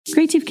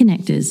Creative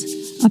Connectors,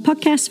 a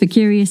podcast for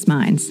curious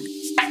minds.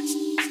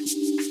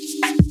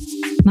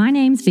 My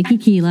name's Vicky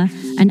Keeler,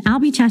 and I'll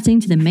be chatting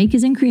to the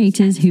makers and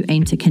creators who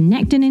aim to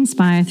connect and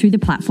inspire through the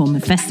platform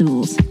of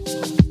festivals.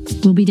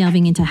 We'll be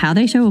delving into how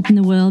they show up in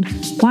the world,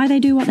 why they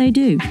do what they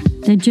do,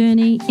 their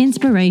journey,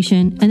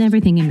 inspiration, and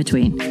everything in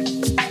between.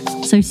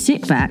 So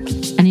sit back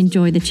and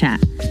enjoy the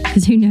chat,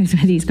 because who knows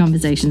where these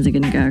conversations are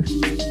going to go.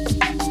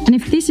 And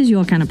if this is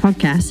your kind of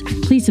podcast,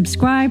 please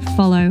subscribe,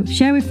 follow,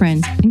 share with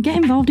friends, and get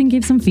involved and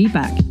give some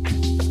feedback.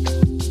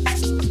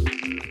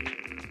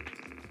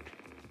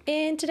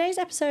 In today's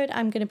episode,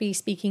 I'm going to be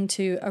speaking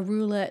to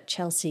Arula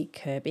Chelsea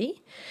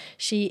Kirby.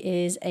 She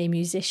is a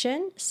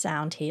musician,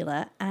 sound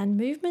healer, and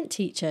movement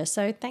teacher.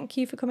 So thank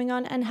you for coming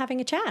on and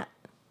having a chat.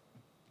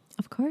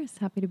 Of course,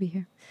 happy to be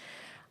here.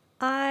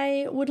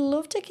 I would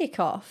love to kick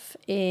off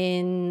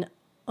in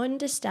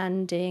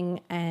understanding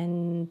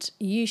and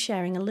you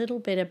sharing a little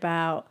bit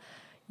about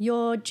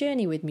your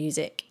journey with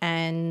music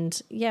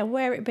and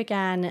where it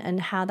began and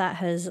how that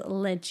has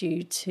led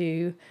you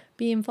to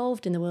be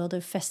involved in the world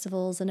of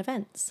festivals and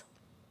events.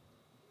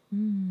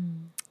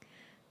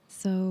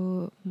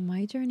 So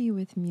my journey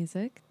with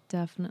music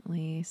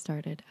definitely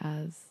started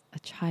as a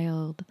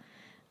child.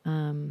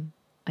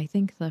 I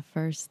think the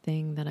first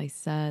thing that I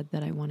said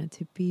that I wanted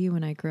to be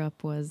when I grew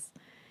up was,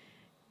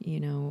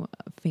 a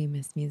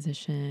famous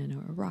musician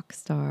or a rock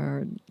star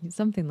or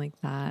something like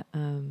that.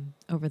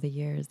 Over the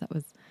years, that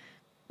was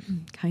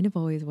kind of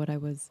always that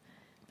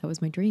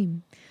was my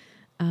dream.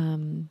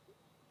 When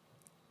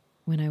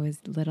I was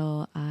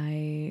little,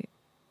 I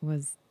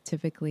was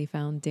typically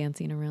found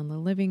dancing around the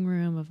living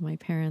room of my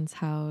parents'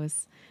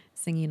 house,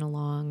 singing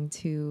along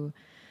to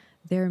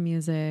their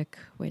music,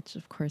 which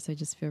of course I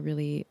just feel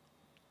really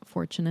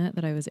fortunate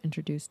that I was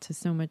introduced to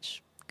so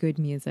much good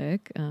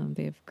music.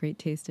 They have great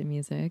taste in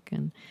music,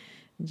 and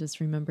just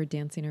remember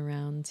dancing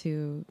around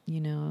to,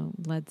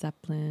 Led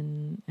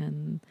Zeppelin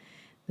and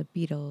the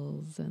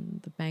Beatles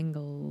and the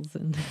Bangles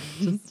and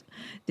just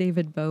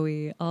David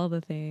Bowie, all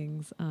the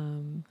things.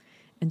 And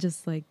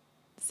just like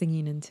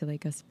singing into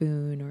like a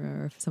spoon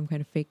or some kind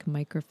of fake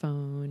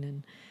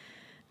microphone.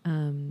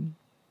 And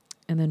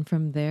then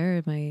from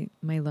there,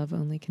 my love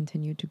only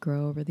continued to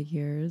grow over the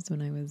years.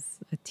 When I was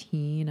a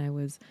teen, I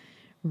was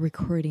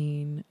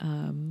recording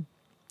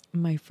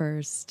my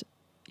first,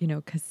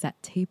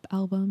 cassette tape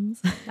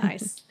albums.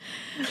 Nice.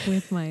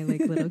 With my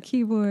like little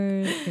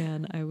keyboard,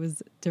 and I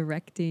was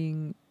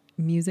directing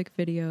music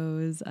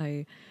videos.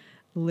 I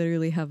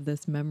literally have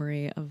this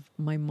memory of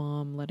my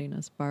mom letting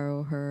us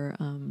borrow her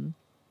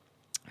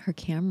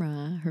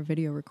camera, her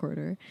video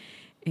recorder,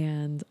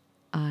 and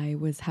I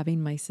was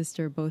having my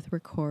sister both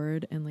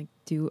record and like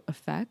do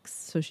effects.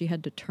 So she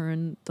had to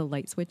turn the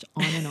light switch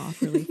on and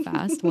off really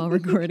fast while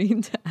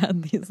recording to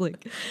add these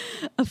like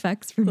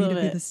effects for me to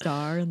be the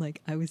star. And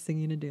like I was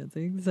singing and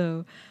dancing.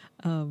 So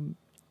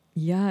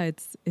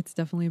it's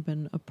definitely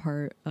been a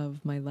part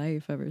of my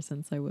life ever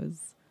since I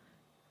was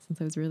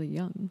really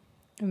young.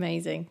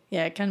 Amazing.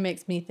 Yeah, it kind of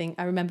makes me think.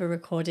 I remember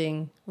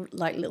recording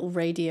like little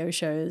radio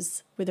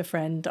shows with a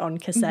friend on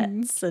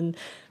cassettes and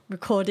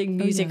recording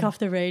music off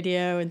the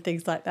radio and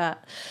things like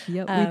that.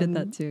 Yep, we did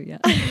that too, yeah.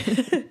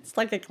 It's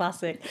like a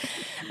classic.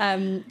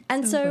 And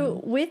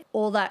so with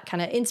all that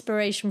kind of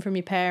inspiration from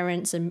your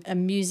parents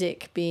and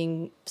music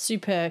being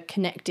super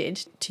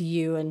connected to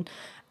you and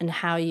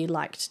how you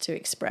liked to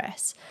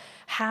express,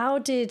 how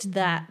did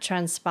that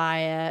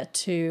transpire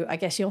to, I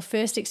guess, your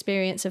first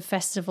experience of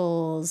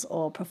festivals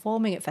or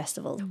performing at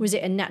festivals? Was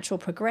it a natural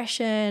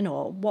progression,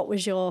 or what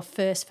was your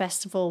first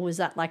festival? Was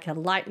that like a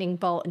lightning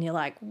bolt and you're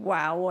like,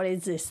 wow, what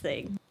is this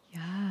thing?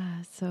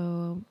 Yeah,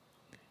 so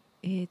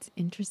it's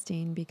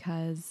interesting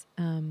because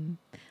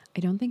I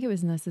don't think it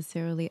was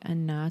necessarily a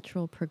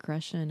natural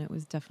progression. It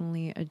was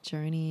definitely a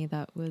journey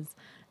that was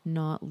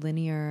not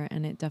linear,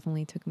 and it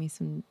definitely took me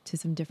to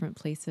some different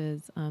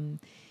places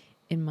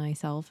in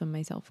myself and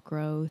my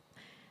self-growth.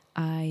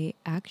 I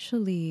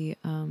actually,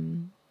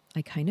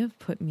 I kind of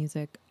put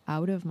music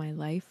out of my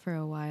life for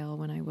a while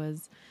when I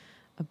was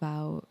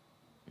about,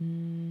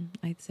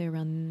 I'd say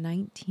around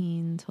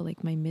 19 to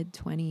like my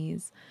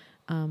mid-20s.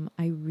 I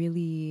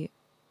really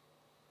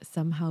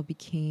somehow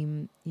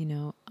became,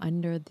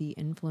 under the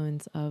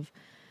influence of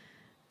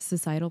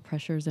societal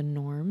pressures and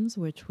norms,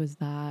 which was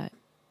that,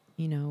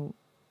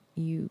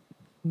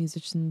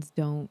 musicians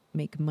don't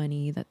make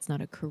money. That's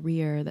not a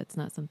career. That's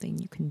not something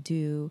you can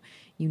do.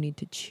 You need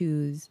to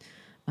choose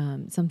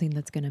something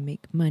that's going to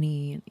make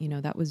money.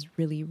 That was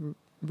really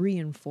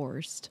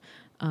reinforced.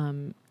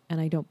 And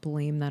I don't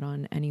blame that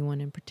on anyone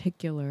in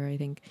particular. I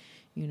think,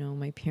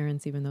 my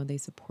parents, even though they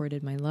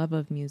supported my love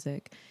of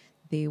music,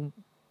 they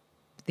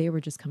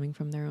were just coming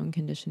from their own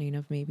conditioning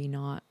of maybe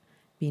not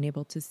being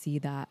able to see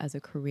that as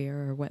a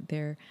career, or what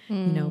their,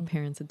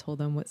 parents had told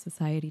them, what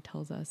society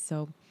tells us.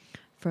 So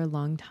for a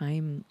long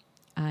time,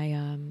 I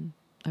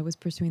was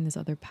pursuing this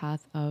other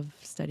path of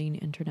studying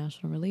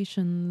international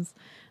relations.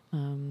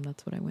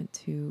 That's what I went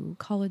to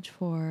college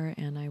for.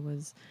 And I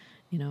was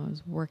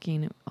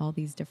working at all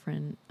these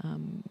different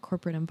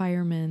corporate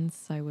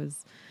environments. I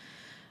was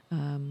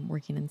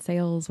working in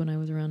sales when I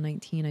was around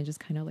 19. I just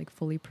kind of like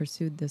fully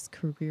pursued this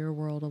career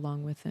world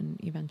along with and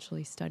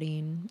eventually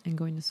studying and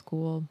going to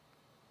school.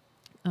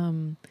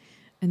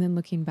 And then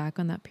looking back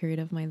on that period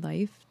of my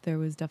life, there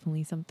was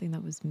definitely something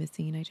that was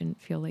missing. I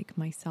didn't feel like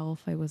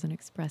myself. I wasn't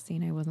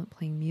expressing. I wasn't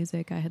playing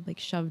music. I had like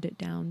shoved it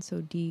down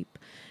so deep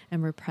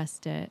and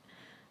repressed it.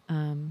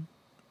 And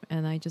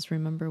I just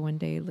remember one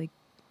day, like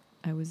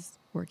I was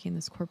working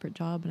this corporate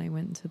job and I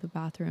went into the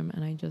bathroom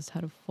and I just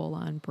had a full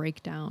on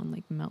breakdown,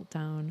 like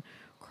meltdown,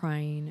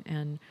 crying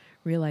and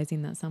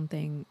realizing that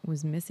something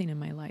was missing in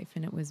my life.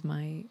 And it was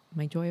my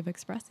joy of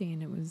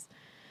expressing. It was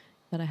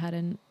that I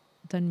hadn't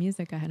done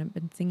music. I hadn't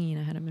been singing.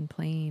 I hadn't been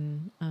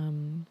playing.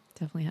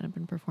 Definitely hadn't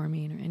been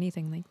performing or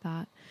anything like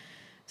that.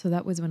 So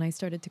that was when I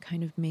started to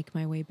kind of make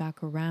my way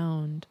back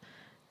around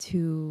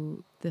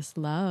to this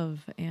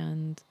love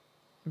and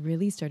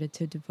really started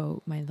to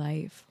devote my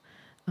life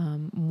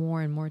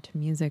more and more to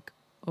music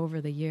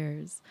over the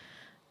years.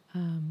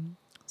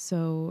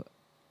 So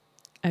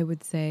I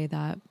would say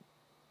that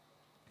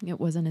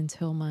it wasn't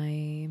until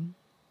my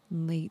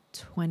late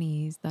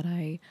 20s that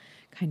I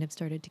kind of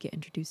started to get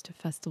introduced to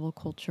festival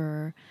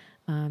culture,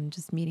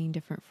 just meeting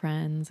different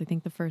friends. I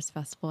think the first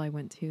festival I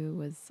went to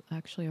was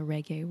actually a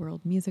reggae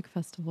world music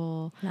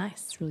festival.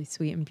 Nice. It's really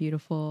sweet and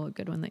beautiful, a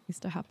good one that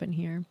used to happen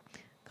here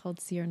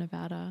called Sierra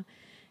Nevada.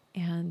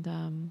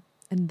 And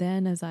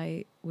then as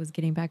I was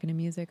getting back into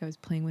music, I was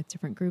playing with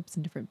different groups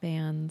and different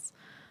bands.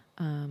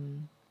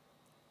 And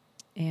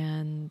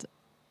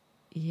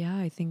yeah,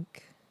 I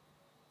think,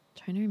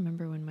 trying to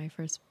remember when my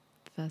first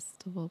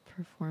festival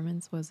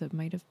performance was. It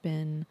might have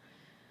been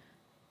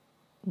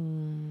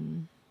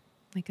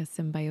like a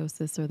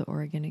Symbiosis or the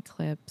Oregon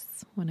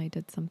Eclipse when I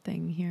did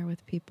something here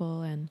with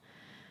people. And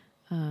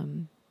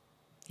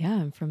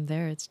and from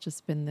there it's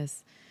just been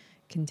this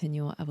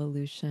continual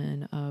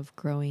evolution of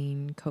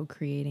growing,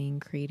 co-creating,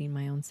 creating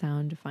my own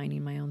sound,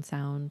 defining my own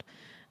sound.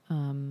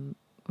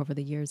 Over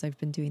the years I've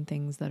been doing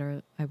things that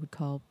are, I would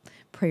call,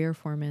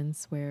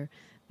 prayer-formance, where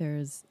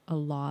there's a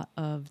lot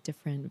of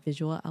different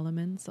visual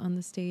elements on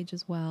the stage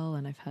as well.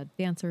 And I've had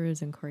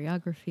dancers and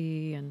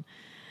choreography and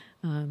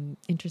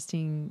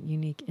interesting,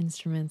 unique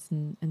instruments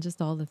and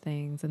just all the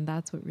things. And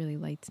that's what really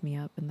lights me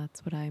up. And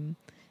that's what I'm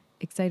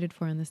excited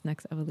for in this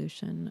next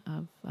evolution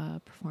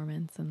of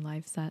performance and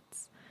live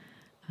sets,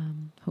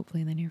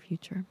 hopefully in the near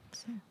future.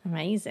 So.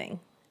 Amazing.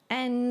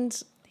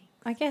 And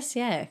I guess,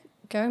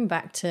 going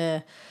back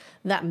to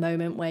that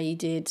moment where you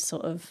did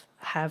sort of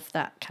have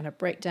that kind of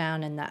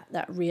breakdown and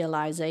that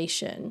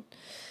realization,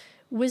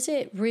 was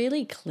it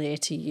really clear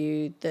to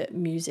you that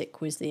music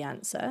was the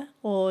answer?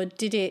 Or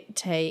did it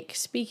take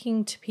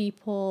speaking to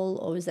people,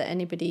 or was there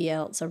anybody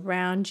else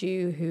around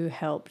you who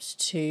helped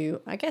to,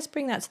 I guess,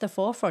 bring that to the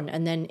forefront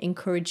and then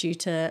encourage you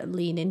to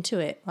lean into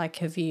it? Like,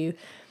 have you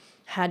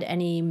had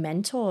any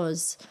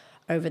mentors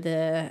over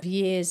the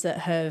years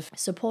that have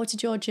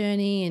supported your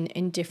journey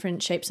in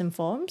different shapes and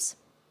forms?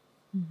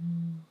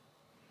 Mm-hmm.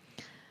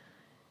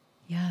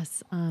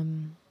 Yes, I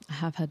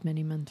have had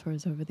many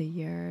mentors over the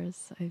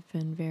years. I've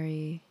been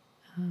very,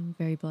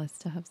 very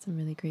blessed to have some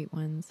really great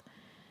ones.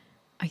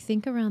 I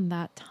think around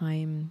that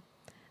time,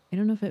 I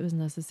don't know if it was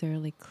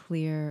necessarily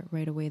clear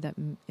right away that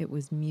it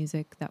was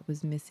music that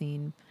was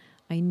missing.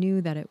 I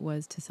knew that it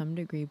was to some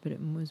degree, but it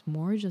was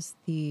more just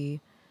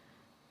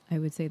I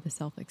would say the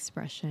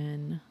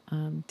self-expression,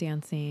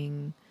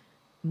 dancing,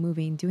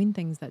 moving, doing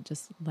things that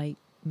just light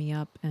me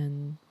up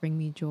and bring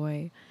me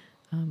joy.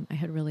 I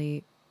had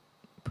really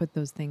put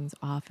those things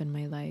off in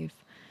my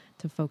life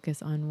to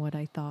focus on what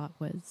I thought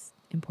was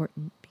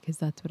important, because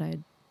that's what I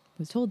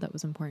was told that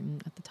was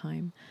important at the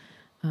time.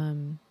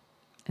 And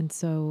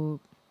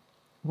so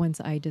once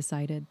I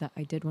decided that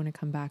I did want to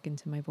come back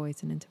into my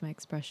voice and into my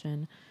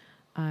expression,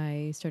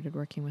 I started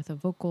working with a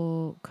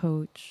vocal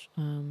coach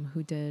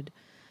who did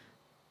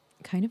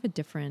kind of a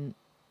different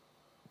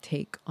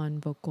take on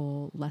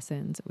vocal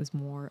lessons. It was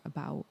more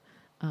about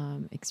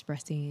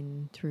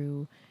expressing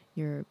through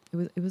it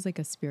was like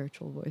a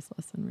spiritual voice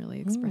lesson, really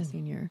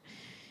expressing your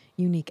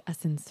unique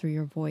essence through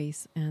your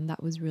voice. And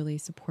that was really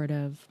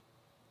supportive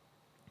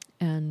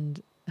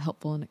and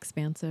helpful and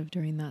expansive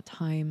during that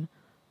time.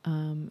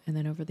 And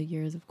then over the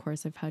years, of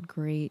course, I've had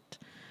great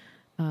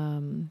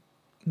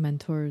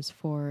mentors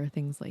for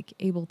things like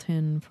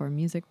Ableton, for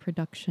music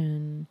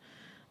production.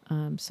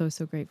 So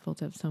grateful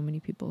to have so many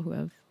people who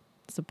have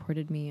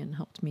supported me and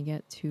helped me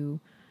get to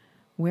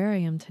where I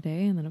am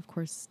today. And then, of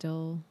course,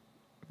 still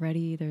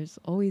ready. There's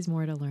always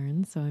more to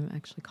learn. So I'm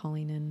actually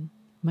calling in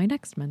my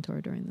next mentor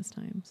during this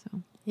time.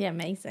 So yeah,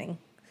 amazing.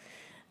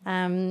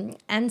 And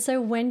so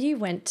when you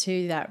went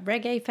to that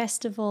reggae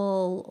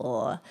festival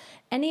or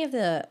any of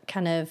the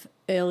kind of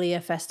earlier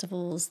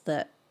festivals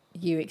that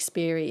you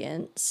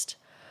experienced,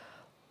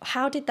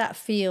 how did that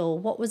feel?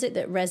 What was it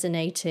that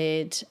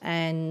resonated?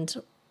 And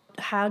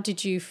how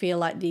did you feel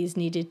like these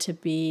needed to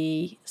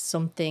be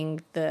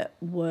something that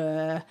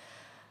were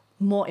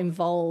more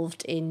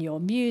involved in your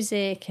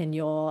music and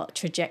your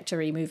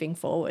trajectory moving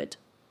forward?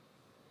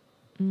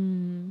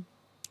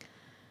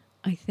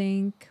 I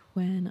think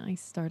When I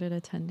started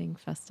attending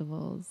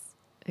festivals,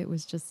 it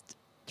was just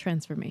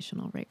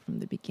transformational right from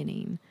the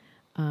beginning.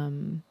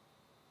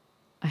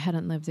 I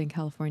hadn't lived in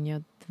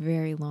California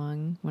very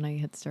long when I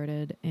had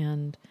started,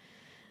 and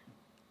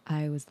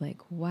I was like,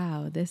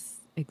 wow, this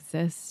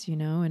exists, you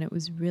know? And it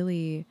was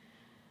really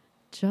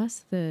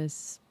just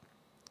this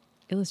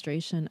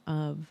illustration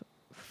of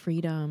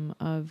freedom,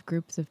 of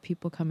groups of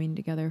people coming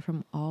together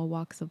from all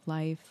walks of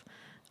life,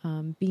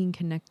 being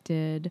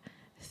connected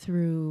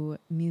through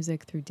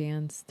music, through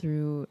dance,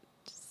 through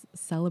just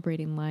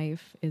celebrating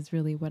life is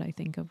really what I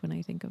think of when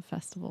I think of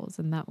festivals.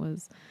 And that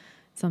was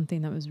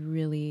something that was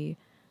really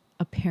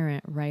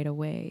apparent right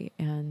away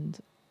and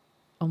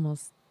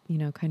almost, you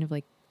know, kind of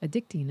like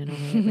addicting in a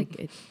way. Like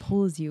it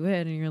pulls you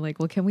in and you're like,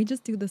 well, can we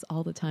just do this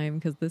all the time?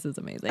 Because this is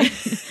amazing.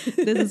 This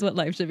is what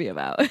life should be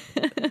about.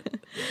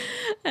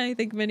 And I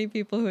think many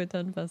people who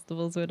attend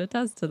festivals would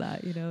attest to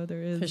that. You know,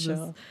 there is For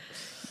sure.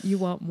 you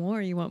want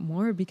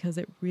more because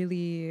it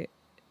really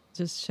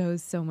just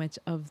shows so much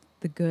of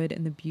the good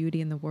and the beauty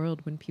in the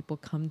world when people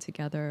come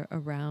together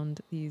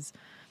around these,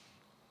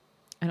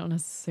 I don't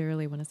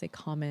necessarily want to say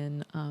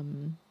common,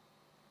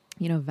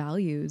 you know,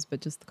 values,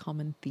 but just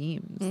common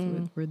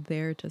themes. We're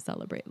there to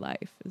celebrate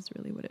life is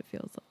really what it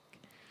feels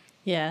like.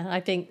 Yeah, I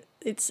think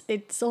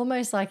it's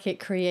almost like it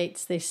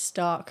creates this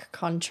stark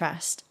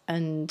contrast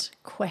and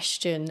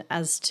question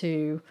as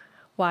to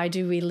why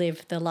do we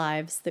live the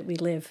lives that we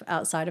live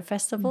outside of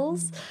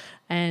festivals?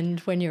 And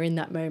when you're in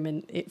that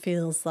moment, it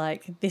feels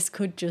like this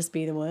could just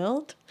be the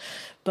world.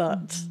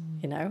 But,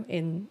 you know,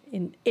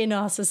 in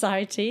our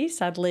society,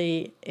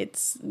 sadly,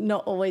 it's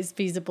not always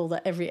feasible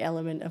that every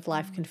element of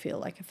life can feel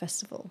like a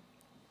festival.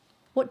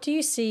 What do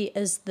you see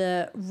as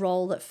the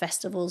role that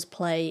festivals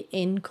play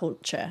in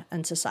culture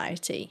and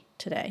society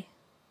today?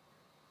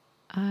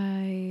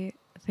 I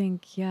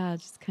think, yeah,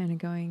 just kind of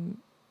going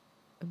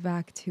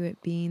back to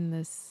it being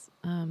this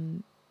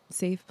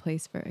safe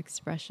place for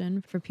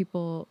expression for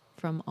people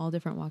from all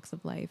different walks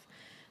of life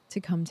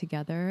to come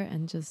together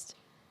and just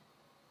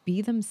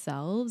be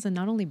themselves, and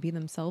not only be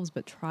themselves,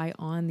 but try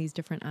on these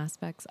different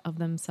aspects of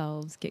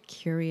themselves, get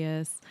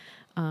curious,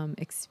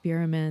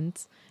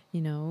 experiment,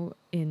 you know,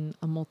 in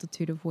a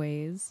multitude of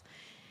ways.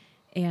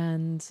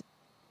 And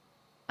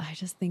I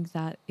just think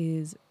that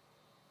is,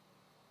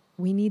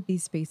 we need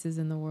these spaces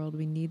in the world.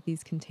 We need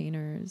these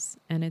containers.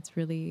 And it's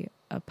really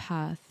a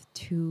path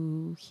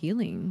to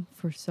healing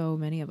for so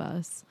many of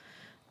us,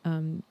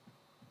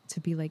 to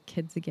be like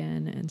kids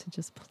again and to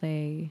just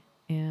play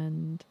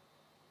and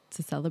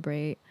to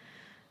celebrate.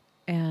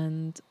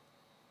 And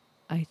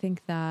I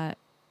think that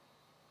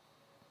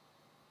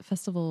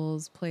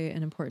festivals play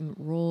an important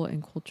role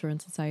in culture and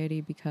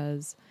society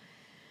because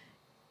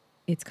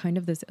it's kind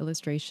of this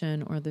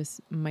illustration or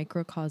this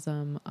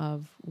microcosm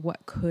of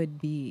what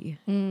could be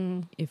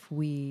if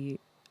we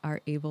are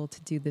able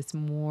to do this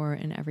more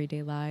in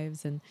everyday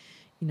lives. And,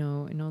 you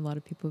know, I know a lot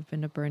of people who've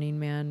been to Burning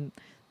Man.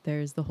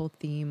 There's the whole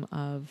theme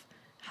of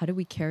how do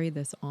we carry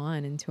this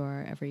on into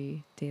our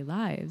everyday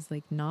lives?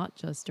 Like not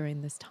just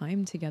during this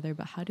time together,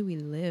 but how do we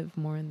live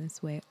more in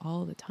this way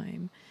all the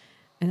time?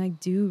 And I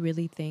do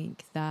really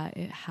think that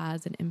it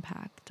has an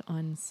impact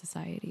on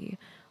society.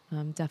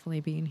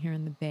 Definitely being here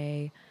in the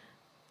Bay,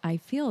 I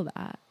feel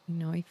that, you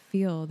know, I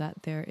feel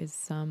that there is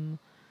some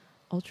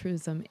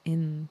altruism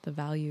in the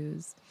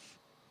values.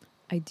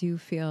 I do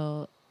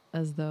feel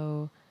as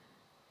though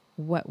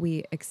what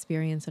we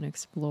experience and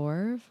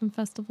explore from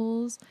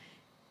festivals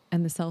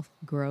and the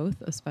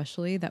self-growth,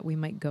 especially that we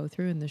might go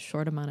through in this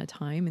short amount of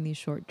time, in these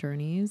short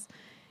journeys,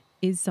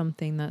 is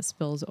something that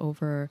spills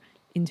over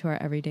into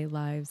our everyday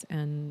lives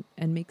and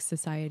makes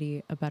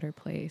society a better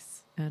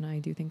place. And I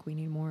do think we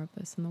need more of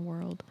this in the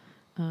world.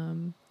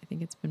 I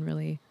think it's been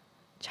really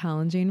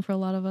challenging for a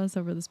lot of us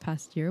over this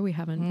past year. We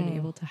haven't been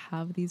able to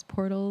have these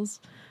portals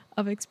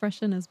of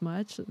expression as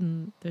much.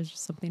 And there's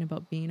just something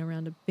about being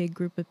around a big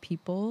group of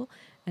people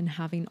and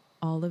having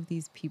all of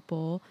these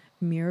people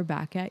mirror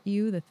back at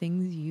you the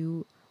things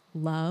you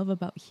love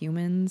about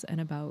humans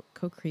and about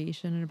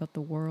co-creation and about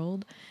the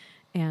world.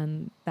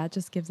 And that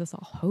just gives us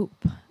all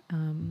hope.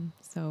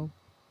 So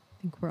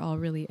I think we're all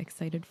really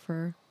excited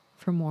for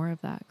more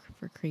of that,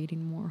 for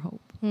creating more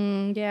hope.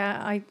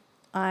 Yeah,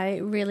 I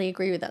really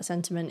agree with that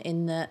sentiment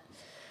in that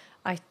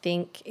I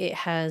think it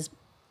has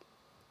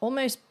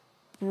almost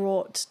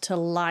brought to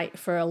light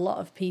for a lot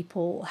of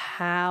people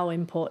how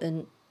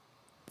important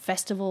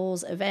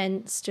festivals,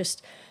 events,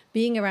 just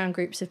being around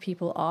groups of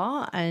people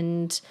are.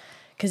 And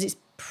because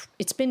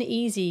it's been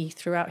easy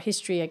throughout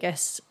history, I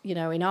guess, you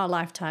know, in our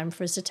lifetime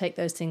for us to take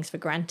those things for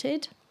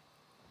granted.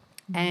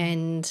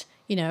 And,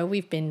 you know,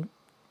 we've been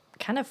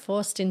kind of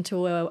forced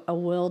into a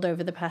world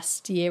over the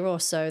past year or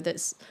so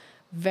that's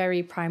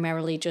very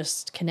primarily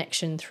just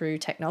connection through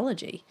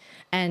technology.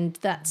 And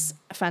that's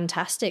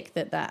fantastic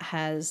that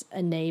has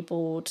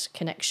enabled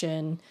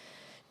connection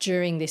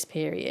during this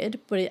period.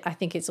 But I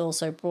think it's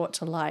also brought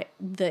to light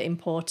the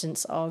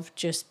importance of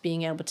just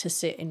being able to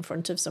sit in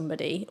front of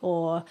somebody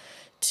or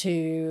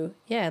to,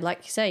 yeah,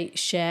 like you say,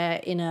 share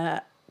in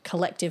a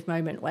collective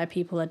moment where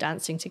people are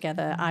dancing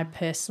together. I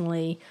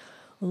personally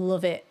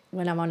love it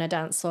when I'm on a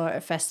dance floor at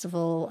a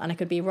festival and I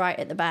could be right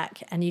at the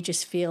back and you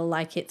just feel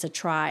like it's a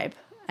tribe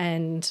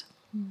and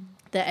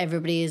that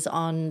everybody is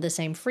on the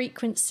same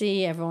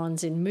frequency,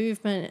 everyone's in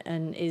movement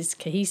and is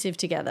cohesive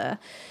together.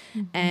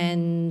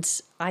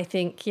 And I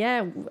think,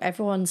 yeah,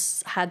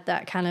 everyone's had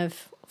that kind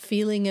of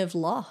feeling of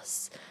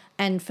loss.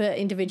 And for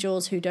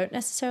individuals who don't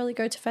necessarily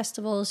go to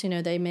festivals, you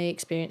know, they may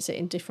experience it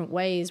in different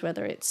ways,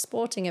 whether it's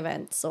sporting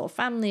events or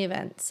family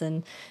events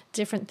and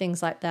different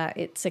things like that.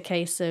 It's a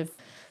case of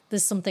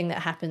there's something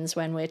that happens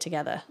when we're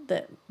together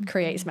that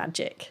creates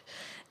magic.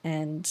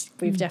 And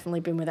we've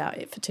definitely been without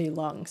it for too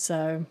long.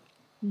 So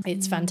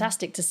it's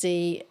fantastic to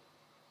see,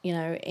 you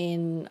know,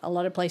 in a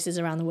lot of places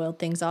around the world,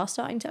 things are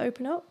starting to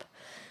open up.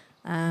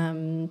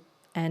 And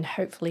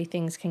hopefully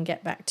things can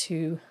get back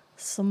to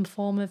some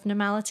form of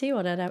normality,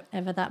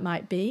 whatever that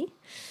might be.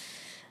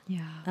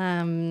 Yeah. I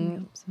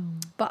hope so.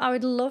 But I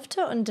would love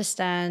to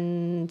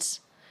understand,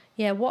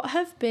 what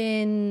have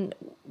been,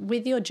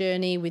 with your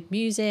journey with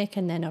music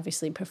and then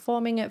obviously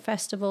performing at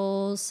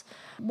festivals,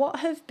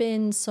 what have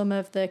been some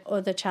of the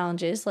other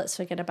challenges? Let's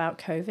forget about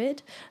COVID,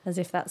 as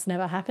if that's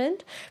never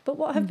happened. But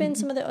what have been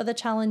some of the other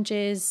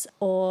challenges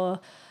or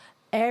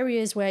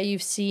areas where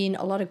you've seen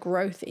a lot of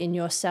growth in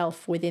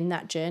yourself within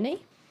that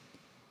journey?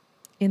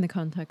 In the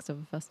context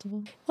of a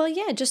festival? Well,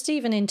 yeah, just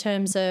even in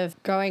terms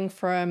of going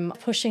from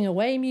pushing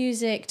away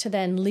music to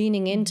then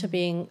leaning into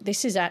being,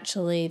 this is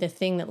actually the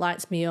thing that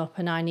lights me up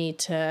and I need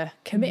to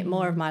commit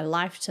more of my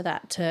life to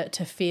that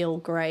to feel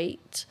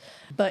great.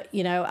 But,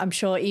 you know, I'm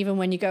sure even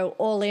when you go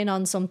all in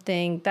on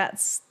something,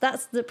 that's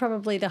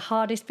probably the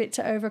hardest bit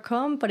to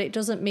overcome, but it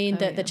doesn't mean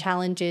that the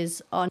challenges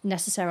are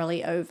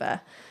necessarily over.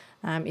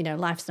 You know,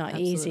 life's not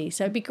easy.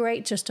 So it'd be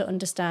great just to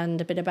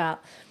understand a bit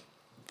about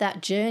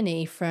that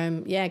journey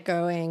from,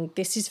 going,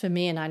 this is for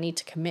me and I need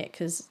to commit,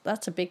 because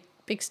that's a big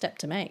step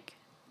to make.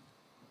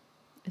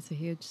 It's a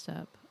huge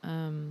step.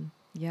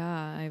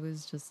 I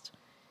was just,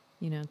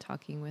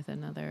 talking with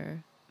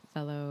another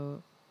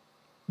fellow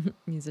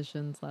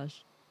musician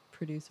 /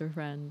 producer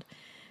friend.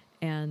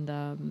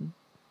 And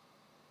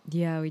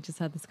we just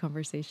had this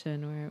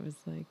conversation where it was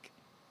like,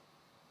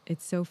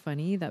 it's so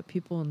funny that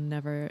people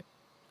never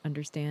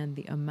understand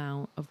the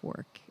amount of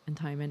work and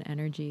time and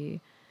energy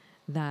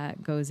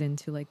that goes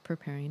into like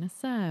preparing a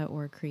set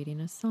or creating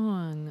a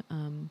song.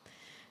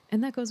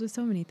 And that goes with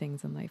so many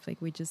things in life.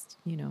 Like we just,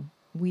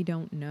 we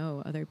don't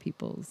know other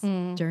people's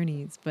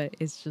journeys, but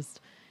it's just,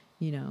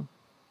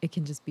 it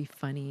can just be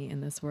funny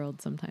in this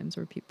world sometimes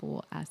where people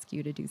will ask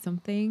you to do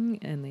something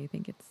and they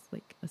think it's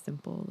like a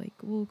simple, like,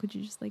 well, could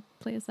you just like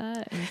play a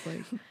set? And it's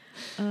like,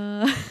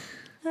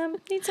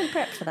 need some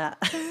prep for that.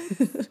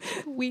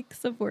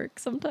 Weeks of work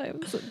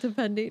sometimes,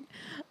 depending.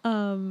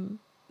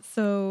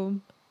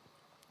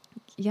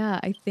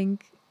 I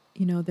think,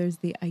 there's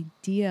the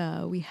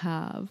idea we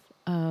have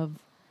of,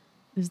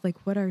 there's like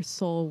what our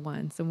soul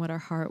wants and what our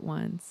heart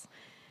wants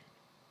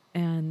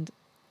and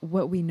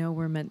what we know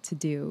we're meant to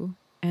do.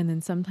 And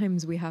then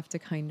sometimes we have to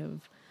kind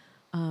of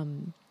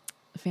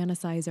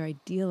fantasize or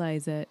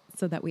idealize it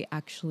so that we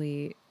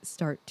actually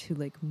start to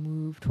like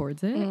move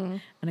towards it.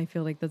 And I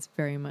feel like that's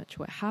very much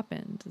what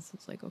happened.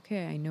 It's like,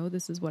 okay, I know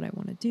this is what I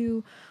want to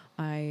do.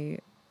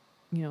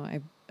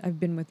 I've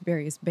been with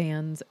various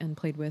bands and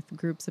played with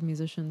groups of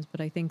musicians,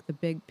 but I think the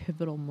big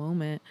pivotal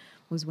moment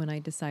was when I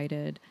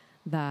decided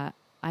that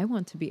I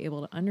want to be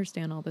able to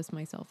understand all this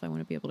myself. I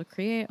want to be able to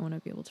create. I want to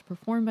be able to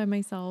perform by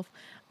myself.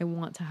 I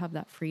want to have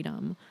that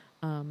freedom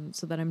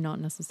so that I'm not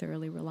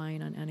necessarily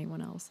relying on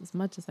anyone else, as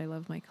much as I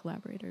love my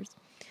collaborators.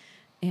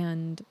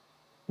 And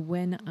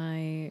when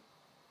I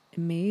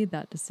made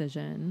that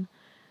decision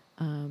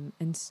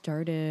and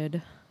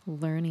started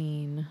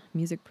learning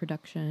music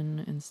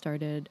production and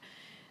started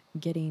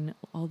getting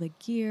all the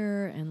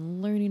gear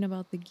and learning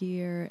about the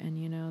gear,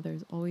 and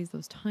there's always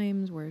those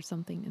times where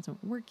something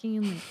isn't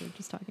working, like we we're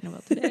just talking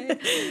about today,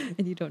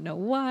 and you don't know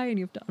why, and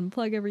you have to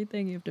unplug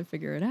everything, you have to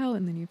figure it out,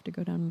 and then you have to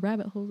go down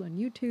rabbit holes on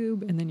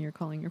YouTube, and then you're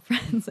calling your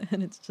friends,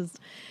 and it's just,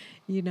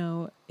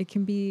 it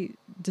can be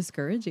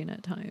discouraging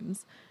at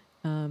times.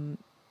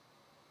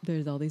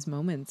 There's all these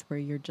moments where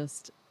you're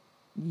just,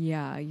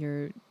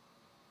 you're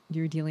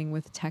dealing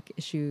with tech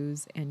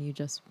issues, and you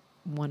just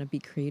want to be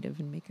creative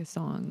and make a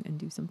song and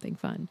do something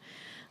fun.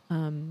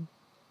 And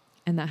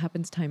that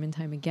happens time and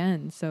time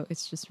again. So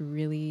it's just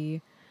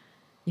really,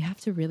 you have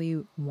to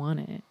really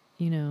want it,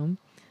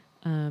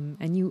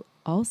 and you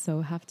also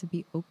have to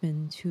be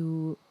open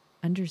to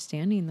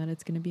understanding that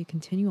it's going to be a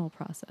continual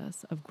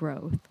process of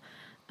growth,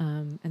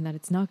 and that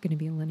it's not going to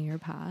be a linear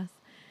path,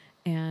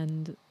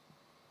 and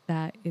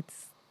that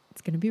it's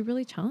going to be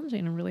really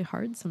challenging and really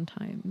hard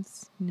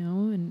sometimes,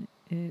 and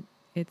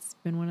it's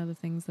been one of the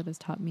things that has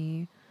taught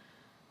me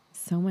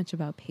so much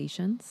about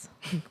patience,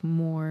 like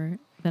more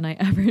than I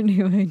ever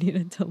knew I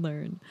needed to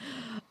learn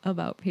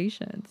about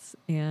patience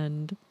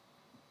and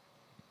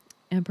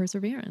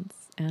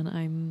perseverance. And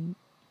I'm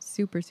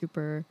super,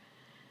 super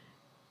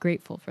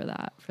grateful for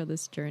that, for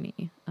this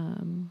journey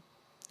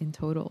in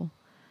total.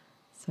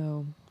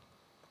 So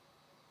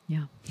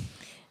Yeah.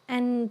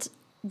 And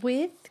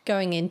with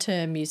going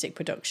into music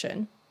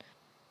production,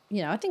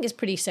 I think it's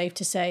pretty safe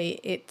to say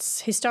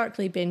it's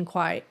historically been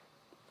quite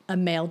a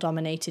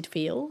male-dominated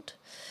field.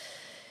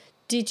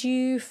 Did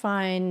you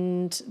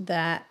find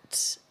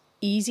that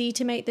easy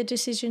to make the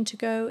decision to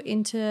go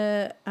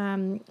into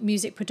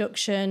music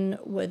production?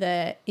 Were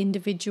there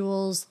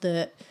individuals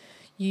that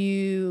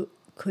you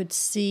could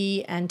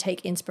see and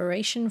take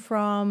inspiration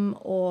from?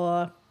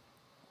 Or,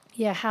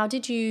 how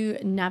did you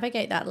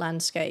navigate that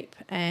landscape?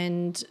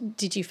 And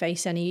did you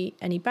face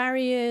any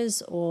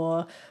barriers,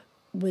 or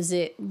was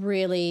it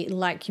really,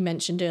 like you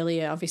mentioned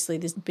earlier, obviously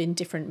there's been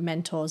different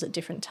mentors at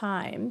different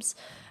times,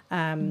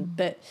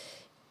 but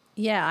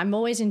yeah, I'm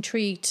always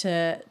intrigued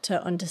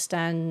to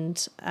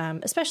understand,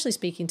 especially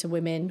speaking to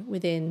women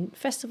within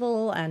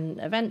festival and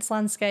events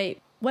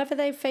landscape, whether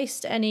they've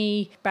faced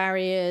any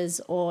barriers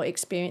or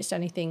experienced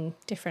anything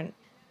different.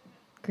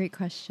 Great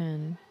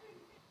question.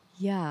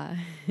 Yeah,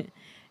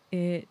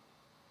 it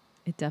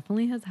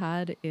definitely has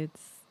had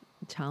its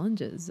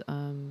challenges.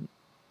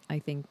 I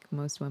think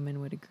most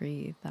women would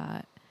agree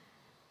that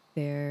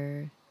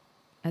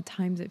at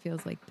times it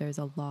feels like there's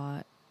a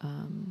lot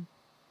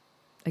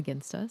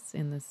against us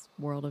in this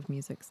world of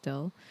music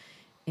still.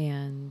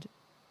 And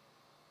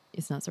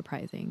it's not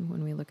surprising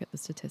when we look at the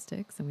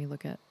statistics and we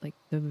look at like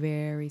the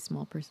very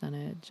small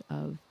percentage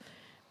of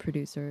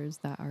producers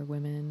that are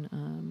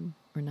women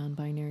or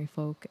non-binary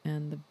folk,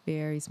 and the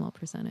very small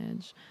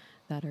percentage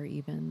that are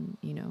even,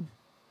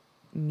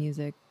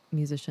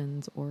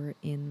 musicians or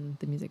in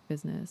the music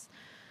business.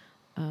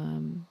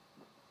 And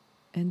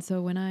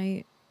so when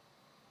I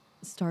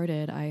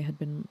started, I had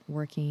been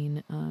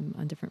working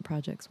on different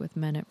projects with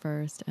men at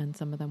first, and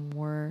some of them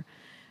were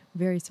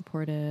very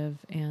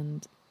supportive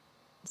and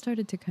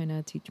started to kind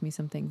of teach me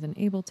some things in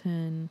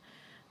Ableton.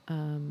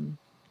 And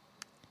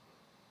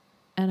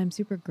I'm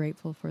super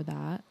grateful for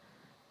that.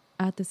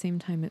 At the same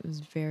time, it was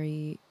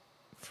very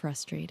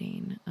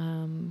frustrating.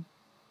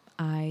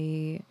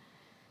 I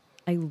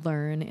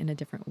learn in a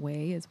different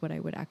way is what I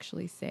would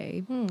actually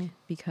say,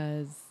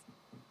 because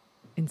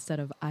instead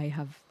of I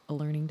have a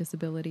learning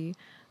disability,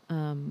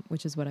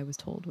 which is what I was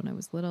told when I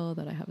was little,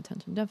 that I have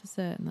attention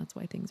deficit and that's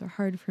why things are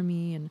hard for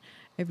me. And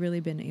I've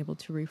really been able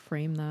to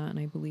reframe that. And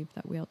I believe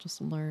that we all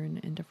just learn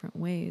in different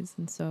ways.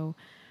 And so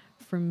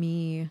for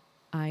me,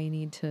 I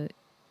need to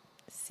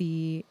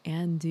see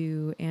and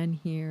do and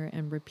hear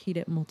and repeat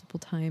it multiple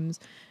times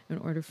in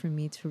order for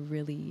me to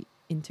really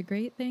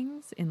integrate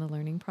things in the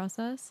learning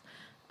process.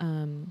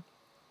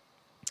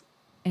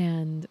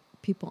 And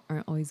people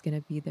aren't always going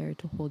to be there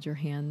to hold your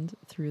hand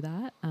through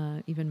that,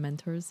 even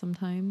mentors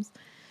sometimes.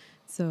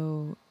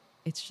 So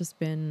it's just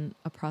been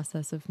a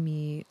process of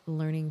me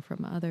learning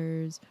from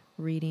others,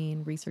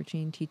 reading,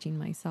 researching, teaching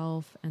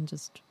myself, and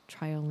just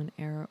trial and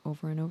error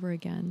over and over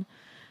again.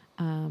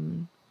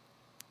 And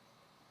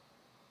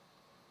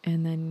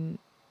then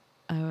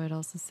I would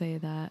also say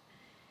that,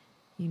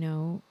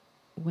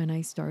 when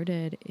I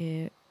started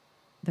it,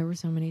 there were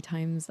so many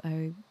times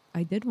I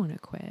did want to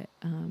quit,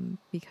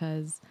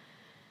 because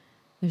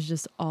there's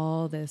just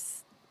all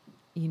this,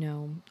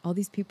 all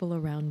these people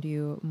around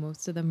you.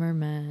 Most of them are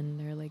men.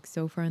 They're like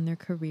so far in their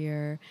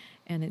career.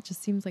 And it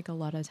just seems like a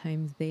lot of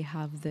times they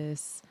have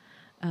this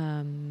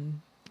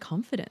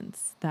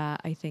confidence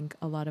that I think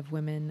a lot of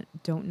women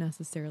don't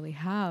necessarily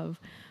have,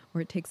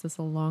 or it takes us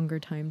a longer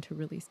time to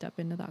really step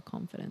into that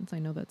confidence. I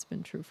know that's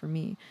been true for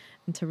me,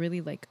 and to really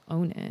like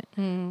own it.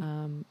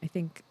 I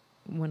think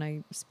when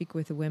I speak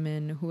with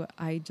women who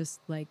I just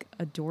like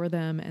adore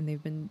them, and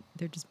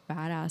they're just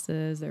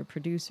badasses, they're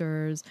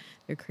producers,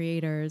 they're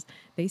creators,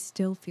 they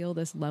still feel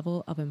this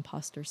level of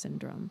imposter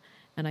syndrome.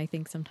 And I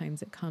think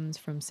sometimes it comes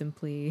from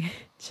simply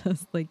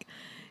just like,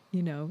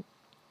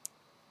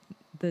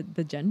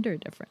 the gender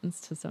difference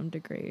to some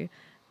degree.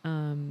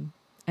 And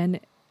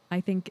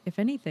I think if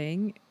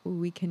anything,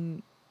 we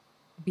can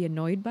be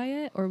annoyed by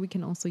it, or we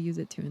can also use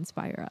it to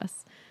inspire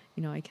us.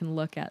 I can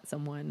look at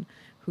someone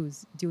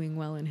who's doing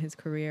well in his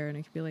career and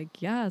I could be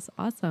like, yes,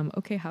 awesome.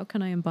 Okay, how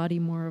can I embody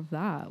more of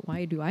that?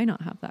 Why do I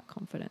not have that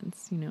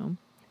confidence,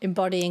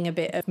 Embodying a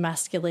bit of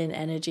masculine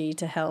energy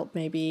to help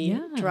maybe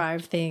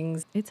drive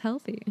things. It's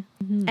healthy.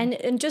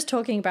 And just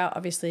talking about,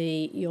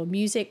 obviously, your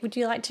music, would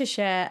you like to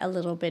share a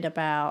little bit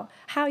about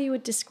how you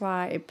would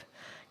describe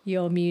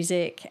your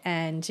music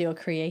and your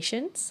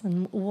creations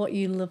and what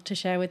you love to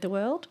share with the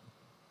world?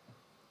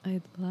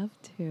 I'd love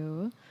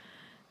to.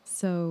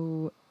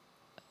 So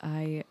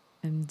I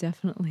am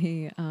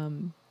definitely,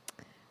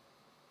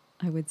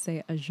 I would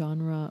say, a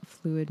genre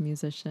fluid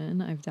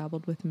musician. I've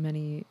dabbled with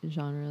many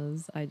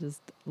genres. I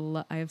just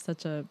I have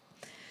such a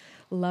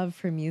love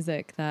for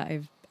music that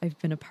I've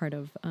been a part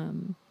of,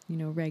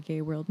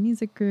 reggae world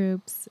music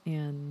groups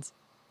and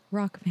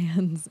rock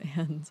bands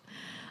and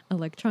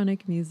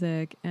electronic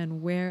music.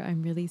 And where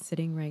I'm really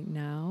sitting right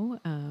now,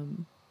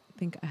 I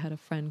think I had a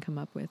friend come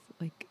up with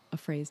like a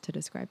phrase to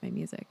describe my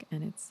music,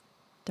 and it's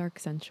dark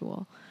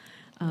sensual.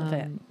 Love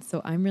it.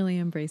 So I'm really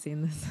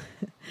embracing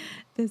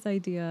this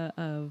idea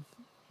of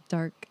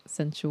dark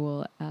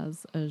sensual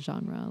as a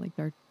genre, like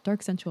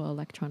dark sensual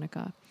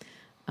electronica.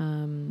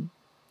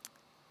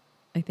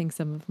 I think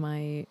some of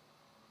my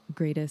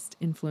greatest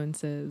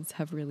influences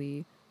have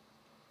really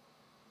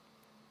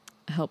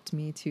helped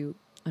me to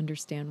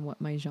understand what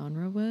my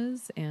genre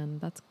was, and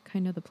that's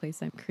kind of the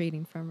place I'm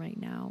creating from right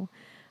now.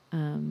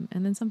 And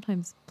then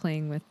sometimes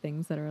playing with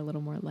things that are a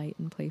little more light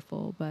and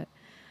playful, but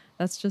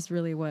that's just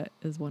really what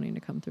is wanting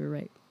to come through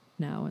right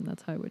now, and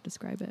that's how I would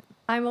describe it.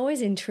 I'm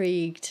always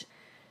intrigued.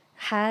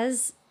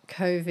 Has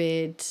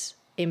COVID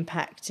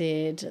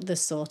impacted the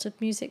sort of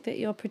music that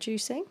you're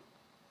producing,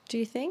 do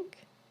you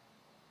think?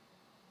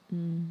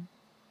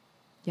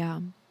 Yeah.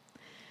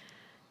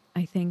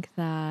 I think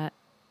that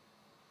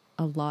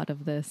a lot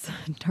of this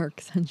dark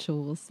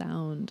sensual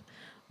sound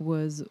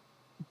was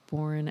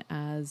born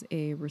as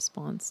a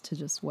response to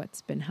just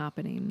what's been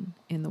happening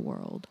in the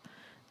world.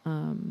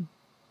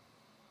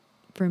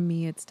 For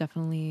me, it's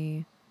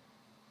definitely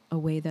a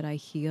way that I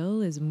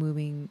heal is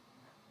moving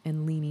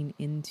and leaning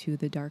into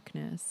the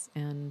darkness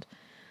and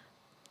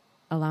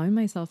allowing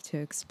myself to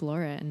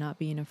explore it and not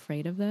being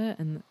afraid of that.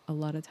 And a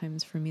lot of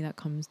times for me, that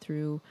comes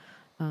through,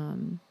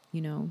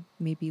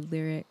 maybe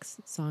lyrics,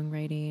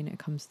 songwriting. It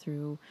comes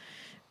through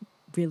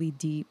really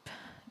deep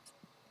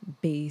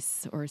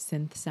bass or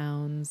synth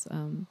sounds.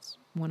 It's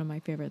one of my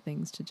favorite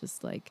things to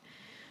just like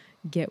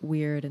get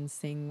weird and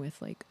sing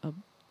with like a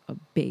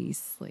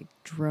bass, like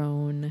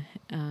drone.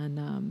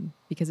 And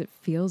because it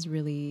feels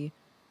really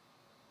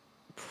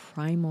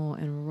primal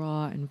and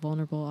raw and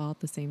vulnerable all at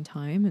the same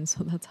time. And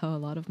so that's how a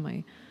lot of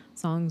my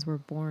songs were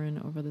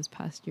born over this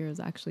past year, is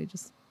actually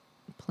just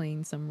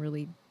playing some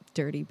really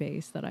dirty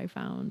bass that I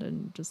found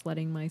and just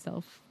letting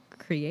myself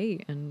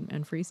create and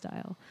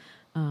freestyle.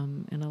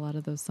 And a lot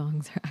of those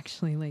songs are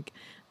actually like,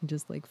 I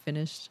just like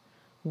finished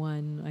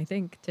one, I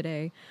think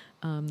today,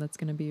 that's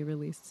going to be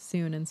released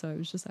soon. And so I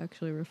was just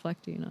actually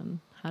reflecting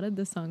on how did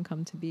this song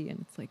come to be?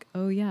 And it's like,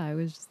 oh yeah, I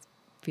was just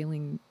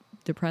feeling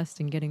depressed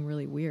and getting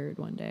really weird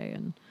one day,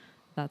 and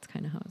that's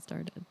kind of how it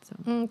started.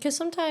 So because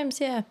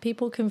sometimes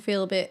people can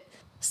feel a bit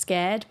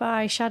scared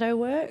by shadow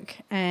work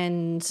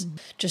and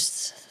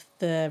just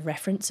the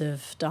reference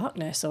of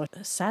darkness or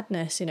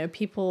sadness.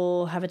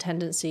 People have a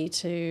tendency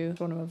to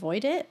want to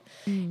avoid it.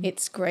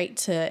 It's great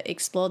to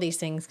explore these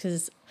things,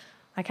 because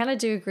I kind of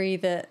do agree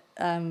that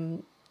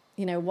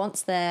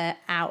once they're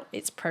out,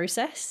 it's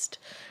processed.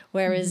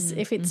 Whereas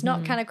if it's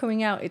not kind of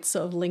coming out, it's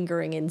sort of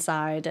lingering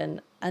inside,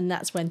 and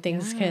that's when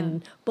things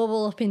can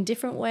bubble up in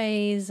different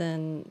ways.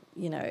 And,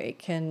 it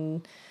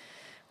can,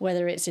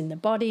 whether it's in the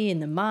body, in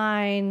the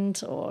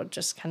mind, or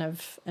just kind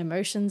of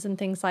emotions and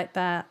things like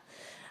that.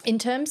 In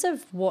terms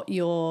of what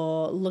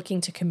you're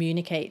looking to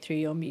communicate through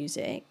your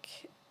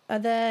music, are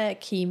there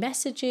key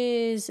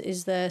messages?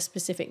 Is there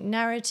specific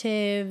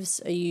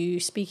narratives? Are you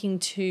speaking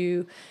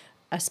to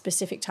a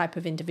specific type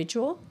of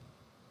individual?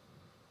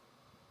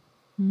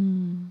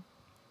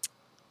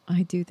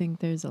 I do think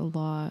there's a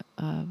lot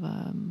of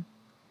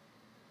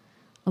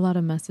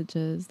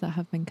messages that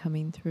have been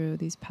coming through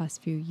these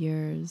past few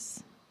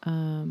years.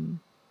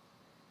 Quite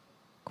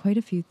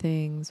a few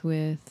things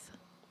with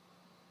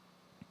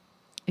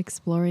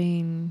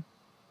exploring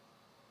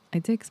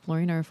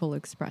our full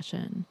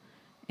expression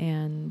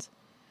and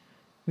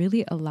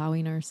really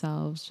allowing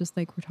ourselves, just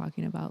like we're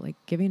talking about, like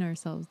giving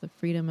ourselves the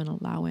freedom and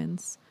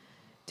allowance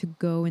to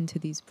go into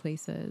these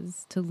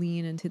places, to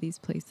lean into these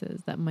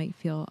places that might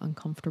feel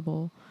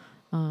uncomfortable,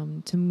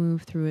 to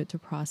move through it, to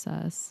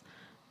process.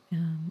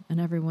 And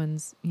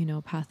everyone's,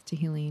 path to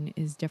healing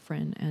is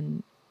different,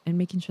 and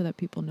making sure that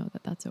people know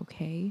that that's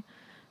okay,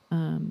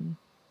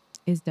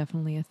 is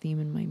definitely a theme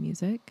in my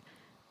music.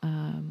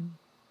 I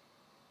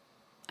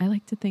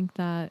like to think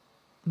that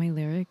my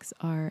lyrics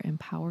are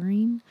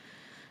empowering,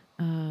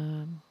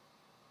 and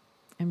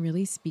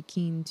really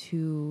speaking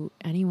to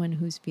anyone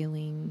who's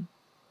feeling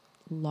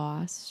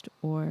lost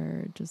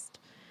or just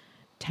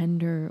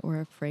tender or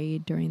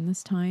afraid during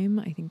this time.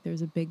 I think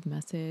there's a big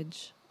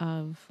message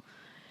of,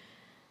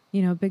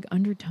 a big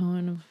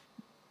undertone of,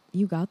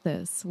 you got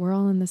this. We're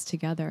all in this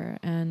together,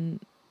 and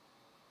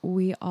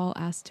we all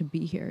asked to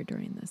be here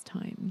during this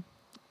time.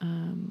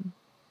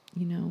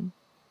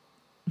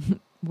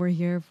 We're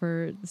here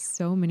for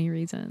so many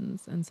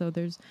reasons. And so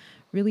there's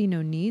really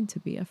no need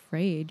to be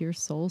afraid. Your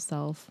soul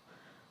self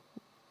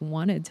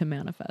wanted to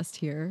manifest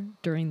here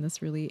during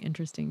this really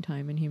interesting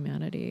time in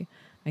humanity.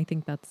 I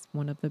think that's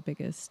one of the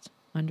biggest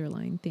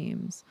underlying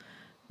themes.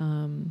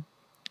 And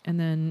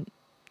then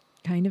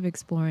kind of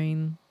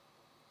exploring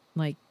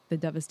like the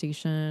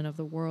devastation of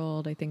the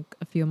world. I think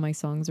a few of my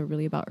songs are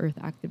really about earth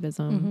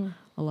activism,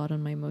 a lot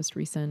on my most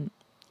recent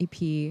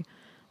EP.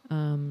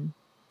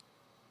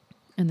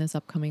 And this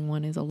upcoming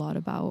one is a lot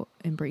about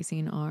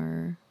embracing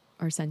our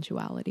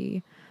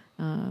sensuality,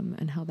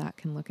 and how that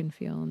can look and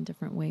feel in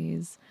different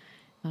ways.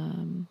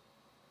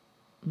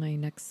 My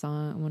next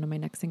song, one of my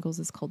next singles,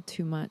 is called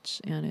Too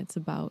Much, and it's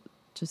about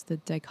just the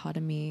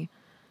dichotomy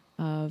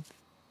of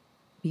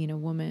being a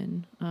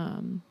woman.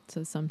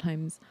 So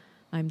sometimes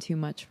I'm too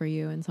much for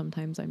you and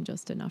sometimes I'm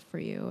just enough for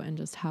you, and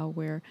just how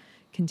we're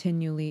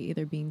continually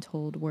either being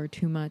told we're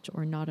too much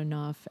or not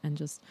enough, and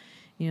just,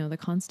 the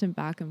constant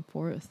back and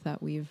forth that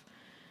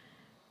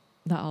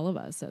all of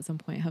us at some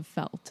point have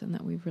felt and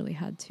that we've really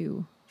had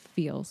to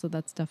feel. So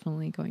that's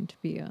definitely going to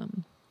be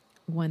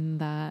one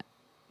that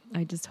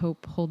I just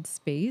hope holds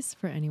space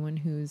for anyone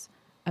who's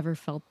ever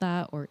felt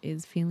that or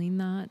is feeling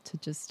that, to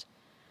just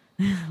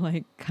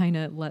like kind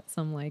of let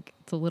some, like,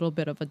 it's a little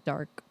bit of a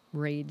dark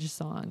rage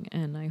song,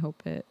 and I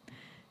hope it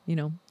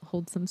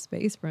holds some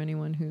space for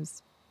anyone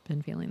who's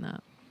been feeling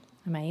that.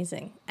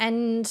 Amazing.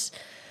 And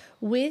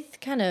with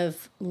kind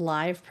of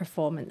live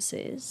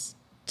performances,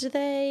 do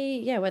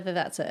they, whether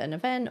that's at an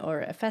event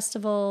or at a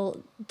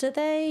festival, do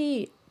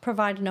they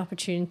provide an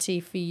opportunity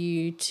for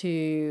you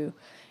to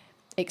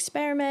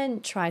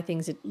experiment, try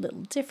things a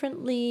little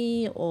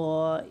differently,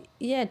 or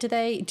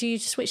do you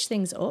switch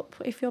things up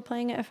if you're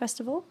playing at a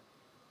festival?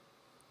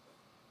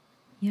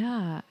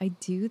 Yeah, I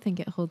do think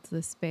it holds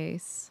the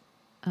space.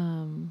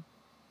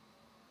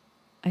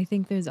 I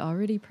think there's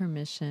already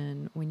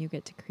permission when you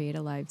get to create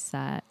a live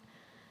set,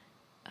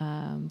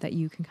 that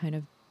you can kind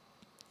of,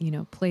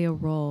 play a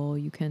role.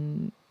 You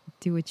can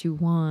do what you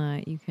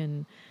want. You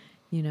can,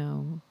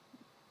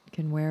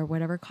 wear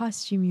whatever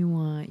costume you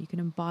want. You can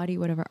embody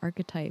whatever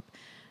archetype.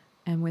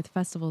 And with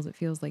festivals, it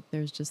feels like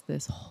there's just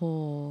this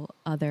whole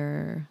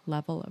other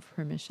level of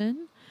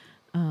permission,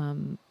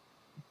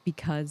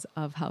 because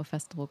of how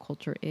festival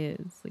culture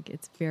is. Like,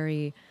 it's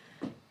very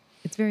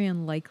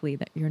unlikely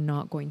that you're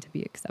not going to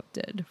be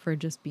accepted for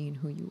just being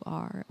who you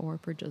are, or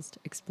for just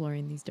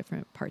exploring these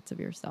different parts of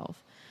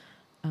yourself.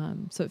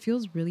 So it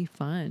feels really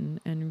fun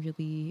and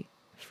really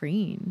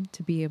freeing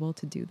to be able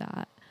to do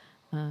that,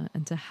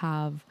 and to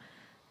have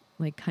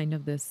like kind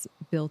of this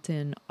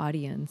built-in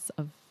audience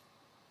of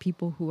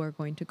people who are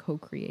going to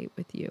co-create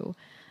with you,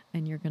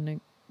 and you're going to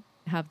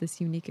have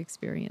this unique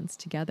experience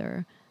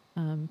together.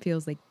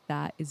 Feels like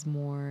that is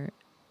more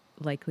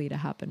likely to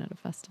happen at a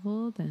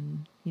festival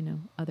than,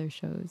 other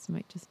shows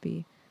might just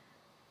be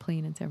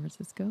playing in San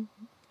Francisco.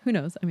 Who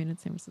knows? I mean,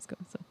 it's San Francisco,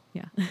 so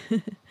yeah.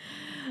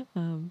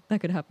 That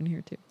could happen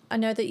here too. I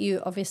know that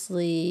you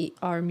obviously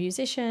are a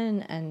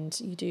musician and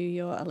you do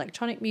your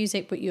electronic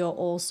music, but you're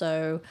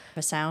also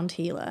a sound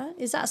healer.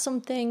 Is that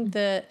something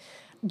that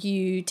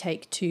you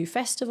take to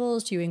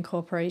festivals? Do you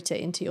incorporate it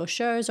into your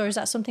shows, or is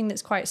that something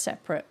that's quite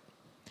separate?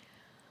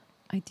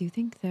 I do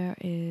think there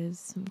is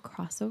some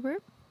crossover,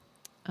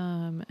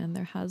 and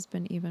there has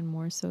been even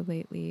more so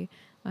lately.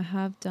 I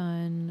have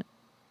done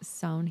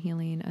sound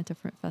healing at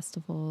different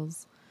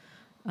festivals.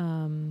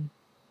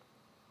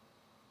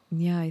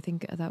 I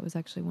think that was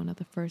actually one of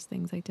the first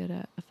things I did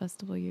at a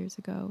festival years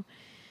ago.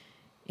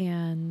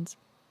 And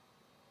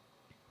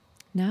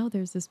now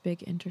there's this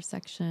big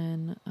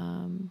intersection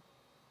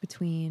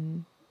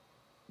between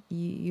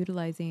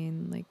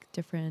utilizing like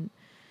different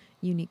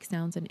unique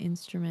sounds and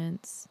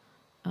instruments,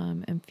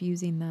 and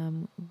fusing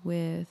them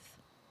with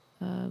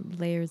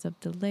layers of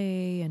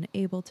delay and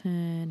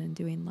Ableton, and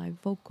doing live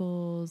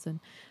vocals, and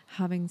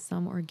having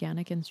some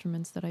organic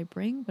instruments that I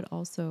bring, but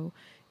also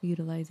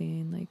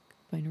utilizing like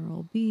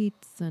binaural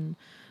beats and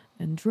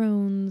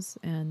drones.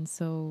 And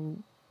so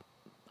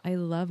I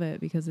love it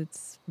because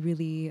it's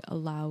really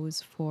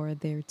allows for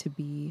there to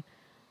be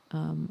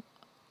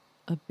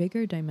a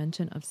bigger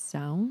dimension of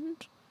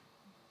sound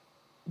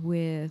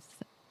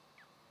with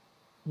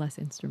less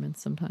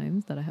instruments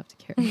sometimes that I have to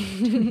carry,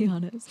 to be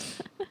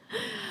honest.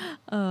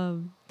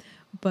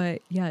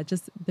 But yeah,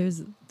 just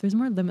there's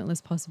more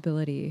limitless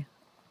possibility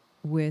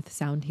with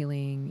sound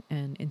healing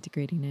and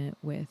integrating it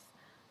with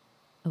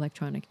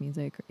electronic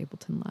music or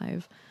Ableton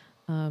Live.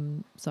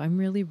 So I'm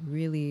really,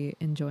 really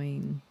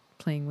enjoying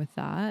playing with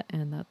that,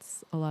 and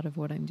that's a lot of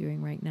what I'm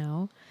doing right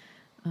now.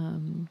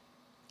 And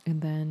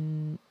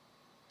then,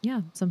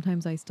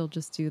 sometimes I still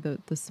just do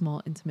the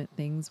small intimate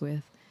things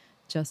with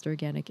just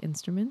organic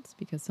instruments,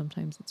 because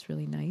sometimes it's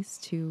really nice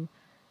to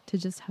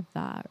just have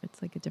that.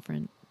 It's like a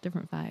different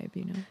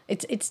vibe,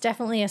 It's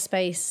definitely a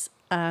space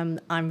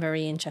I'm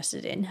very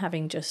interested in,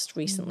 having just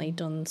recently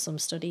done some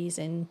studies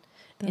in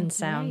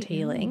sound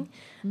healing.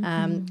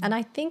 Yeah. And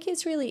I think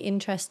it's really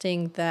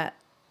interesting that,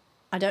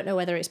 I don't know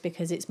whether it's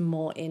because it's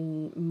more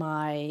in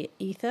my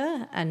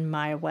ether and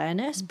my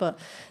awareness, but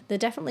there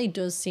definitely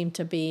does seem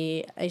to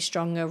be a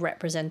stronger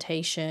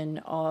representation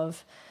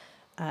of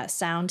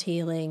sound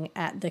healing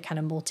at the kind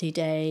of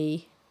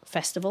multi-day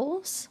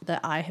festivals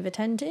that I have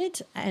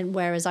attended. And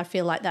whereas I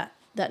feel like that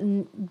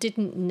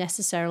didn't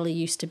necessarily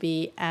used to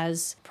be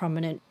as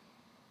prominent.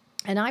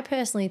 And I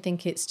personally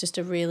think it's just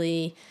a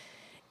really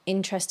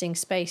interesting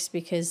space,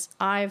 because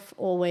I've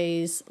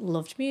always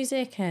loved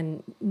music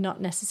and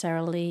not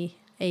necessarily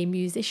a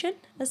musician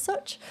as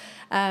such,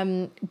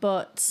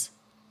 but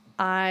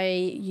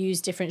I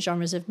use different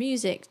genres of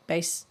music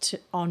based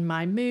on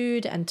my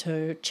mood and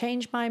to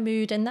change my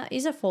mood, and that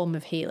is a form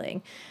of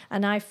healing.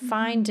 And I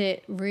find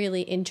it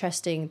really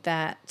interesting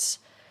that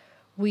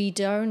we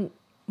don't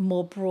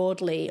more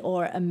broadly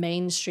or at a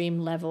mainstream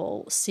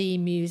level see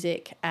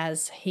music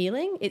as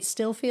healing. It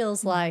still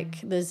feels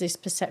like there's this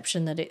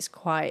perception that it's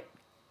quite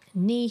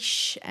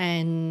niche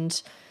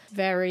and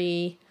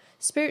very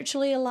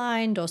spiritually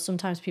aligned, or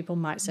sometimes people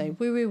might say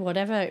woo-woo,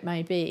 whatever it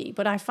may be.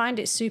 But I find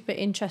it super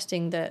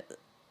interesting that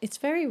it's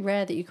very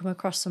rare that you come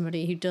across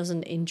somebody who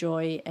doesn't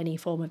enjoy any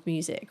form of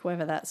music,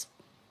 whether that's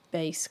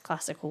bass,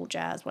 classical,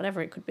 jazz,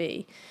 whatever it could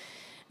be.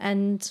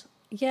 And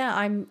yeah,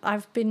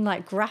 I've been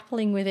like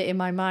grappling with it in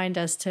my mind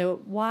as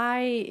to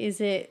why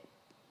is it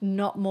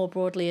not more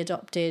broadly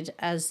adopted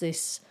as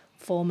this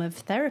form of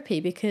therapy,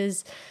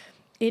 because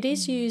it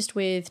is used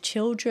with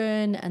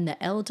children and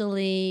the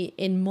elderly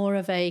in more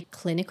of a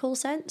clinical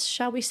sense,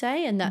 shall we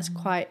say, and that's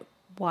quite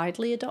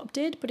widely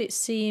adopted. But it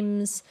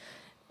seems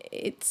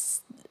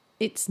it's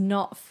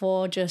not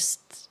for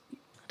just,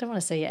 I don't want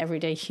to say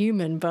everyday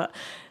human, but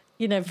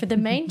you know, for the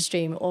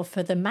mainstream or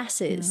for the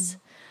masses.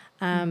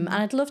 And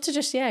I'd love to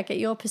just get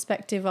your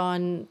perspective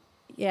on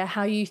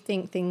how you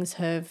think things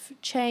have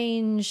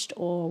changed,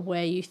 or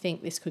where you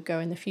think this could go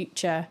in the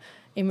future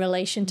in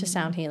relation to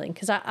sound healing,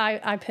 because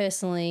I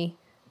personally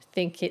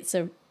think it's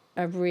a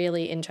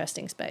really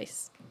interesting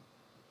space.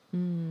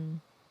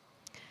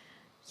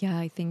 Yeah,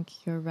 I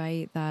think you're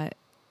right that,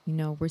 you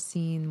know, we're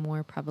seeing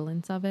more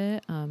prevalence of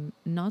it,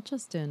 not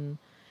just in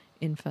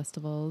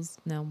festivals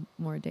now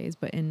more days,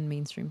 but in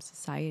mainstream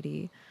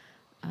society,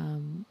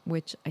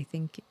 which I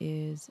think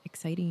is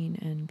exciting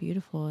and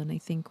beautiful. And I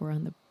think we're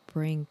on the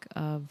brink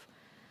of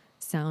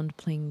sound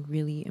playing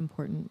really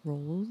important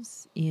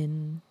roles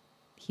in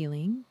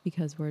healing,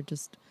 because we're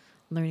just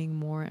learning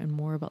more and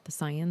more about the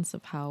science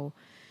of how,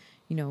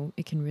 you know,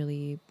 it can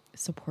really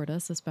support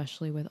us,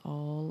 especially with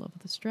all of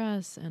the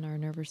stress and our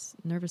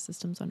nervous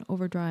systems on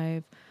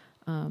overdrive.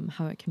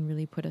 How it can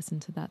really put us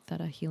into that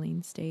theta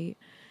healing state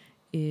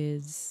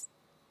is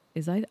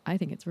I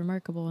think it's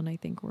remarkable. And I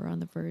think we're on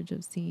the verge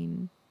of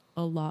seeing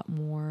a lot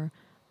more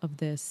of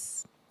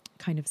this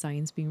kind of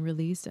science being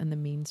released, and the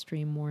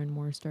mainstream more and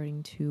more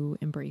starting to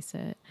embrace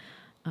it,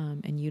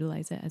 and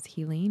utilize it as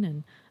healing.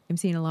 And I'm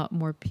seeing a lot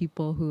more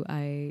people who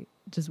I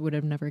just would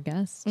have never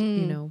guessed,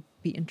 you know,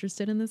 be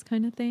interested in this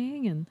kind of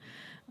thing.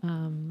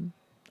 And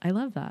I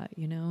love that,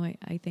 you know,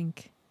 I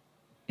think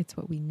it's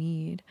what we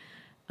need.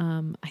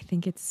 I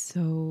think it's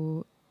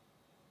so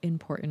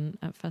important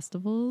at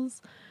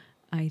festivals.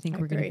 I think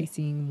we're going to be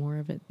seeing more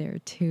of it there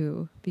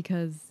too,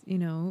 because, you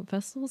know,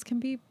 festivals can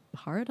be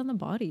hard on the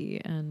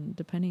body, and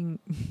depending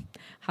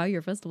how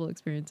your festival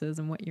experience is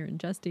and what you're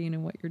ingesting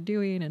and what you're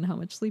doing and how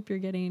much sleep you're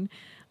getting,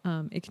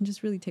 it can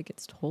just really take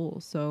its toll.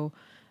 So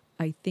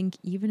I think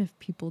even if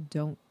people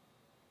don't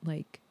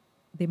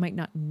they might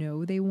not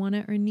know they want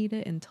it or need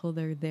it until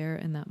they're there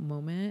in that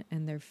moment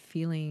and they're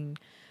feeling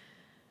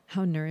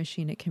how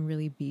nourishing it can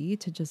really be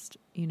to just,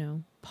 you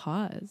know,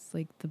 pause.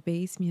 Like, the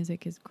bass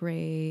music is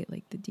great.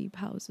 Like, the deep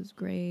house is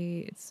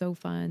great. It's so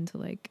fun to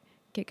like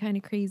get kind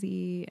of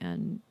crazy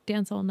and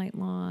dance all night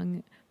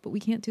long, but we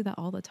can't do that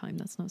all the time.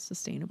 That's not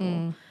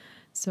sustainable.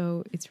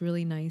 So it's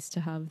really nice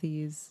to have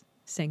these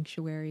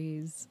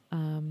sanctuaries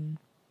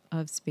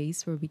of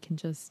space where we can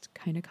just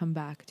kind of come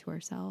back to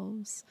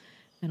ourselves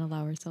and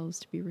allow ourselves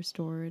to be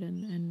restored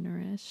and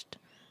nourished.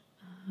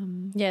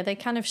 They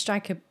kind of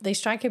strike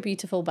a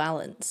beautiful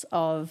balance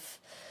of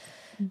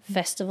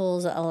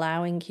festivals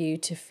allowing you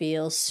to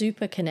feel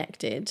super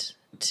connected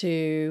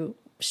to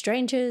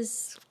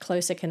strangers,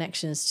 closer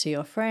connections to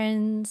your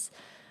friends,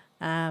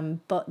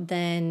 but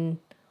then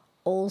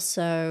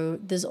also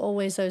there's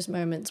always those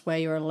moments where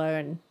you're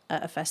alone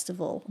at a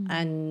festival,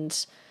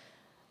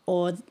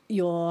 or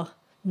you're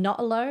not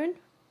alone,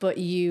 but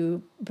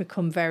you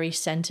become very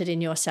centered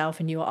in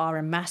yourself and you are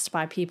amassed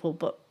by people,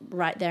 but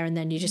right there and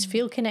then you just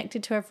feel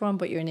connected to everyone,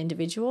 but you're an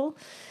individual.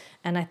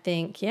 And I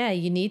think,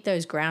 you need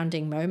those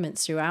grounding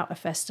moments throughout a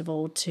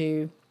festival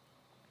to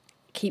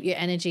keep your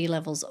energy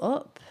levels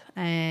up,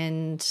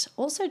 and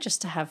also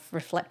just to have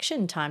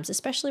reflection times,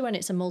 especially when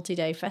it's a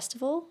multi-day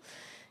festival.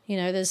 You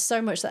know, there's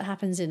so much that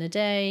happens in a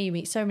day. You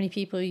meet so many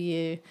people,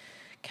 you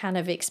kind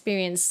of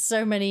experience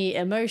so many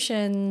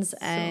emotions,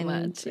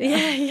 and so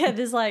much,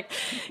 there's like,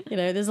 you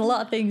know, there's a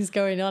lot of things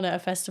going on at a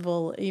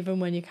festival, even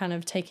when you're kind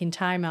of taking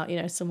time out.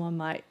 You know, someone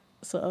might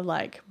sort of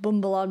like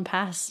bumble on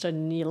past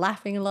and you're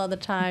laughing a lot of the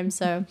time.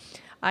 So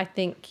I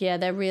think,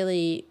 they're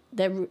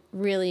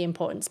really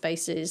important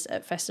spaces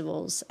at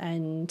festivals,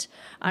 and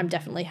I'm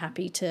definitely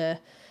happy to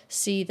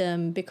see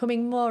them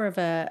becoming more of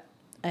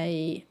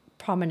a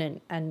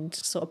prominent and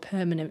sort of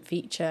permanent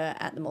feature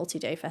at the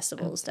multi-day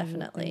festivals.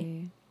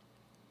 Definitely.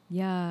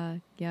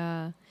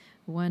 Yeah.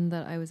 One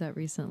that I was at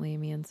recently,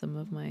 me and some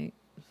of my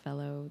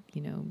fellow,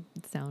 you know,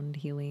 sound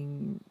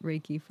healing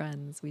Reiki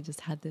friends, we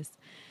just had this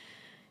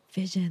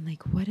vision,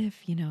 like, what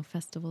if, you know,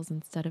 festivals,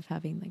 instead of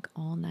having like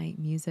all night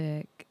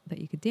music that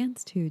you could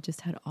dance to,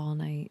 just had all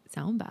night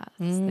sound baths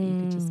that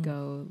you could just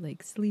go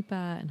like sleep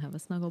at and have a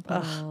snuggle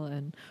puddle,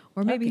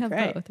 or maybe have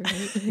both,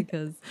 right?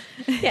 Because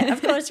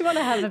of course you want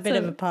to have a bit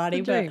of a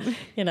party, but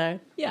you know,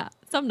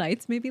 some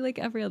nights, maybe like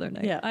every other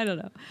night. I don't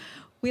know.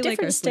 We different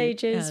like our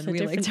stages for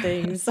different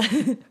things.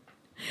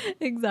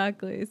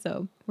 Exactly.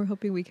 So we're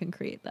hoping we can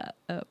create that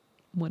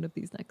one of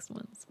these next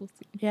ones. We'll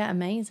see. Yeah,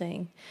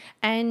 amazing.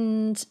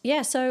 And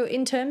yeah, so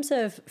in terms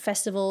of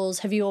festivals,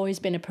 have you always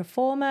been a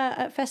performer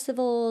at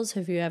festivals?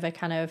 Have you ever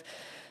kind of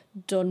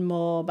done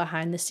more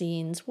behind the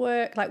scenes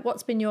work? Like,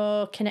 what's been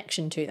your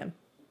connection to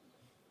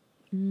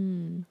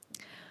them?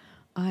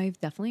 I've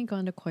definitely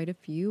gone to quite a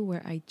few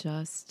where I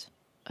just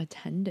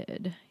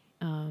attended,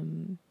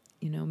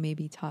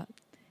 maybe taught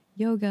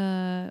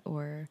yoga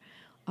or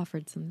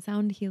offered some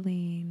sound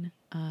healing.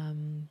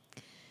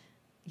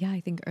 Yeah,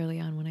 I think early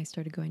on when I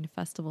started going to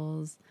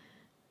festivals,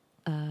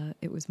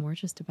 it was more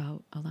just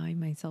about allowing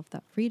myself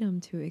that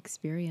freedom to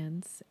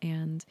experience.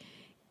 And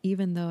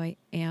even though I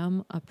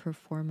am a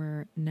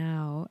performer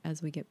now,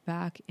 as we get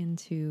back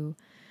into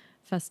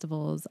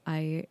festivals,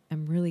 I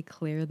am really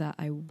clear that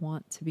I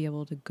want to be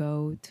able to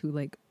go to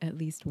like at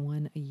least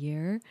one a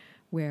year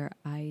where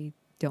I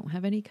don't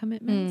have any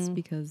commitments,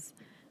 because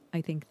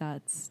I think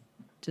that's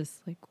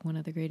just like one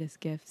of the greatest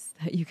gifts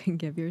that you can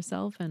give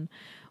yourself. And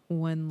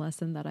one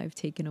lesson that I've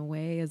taken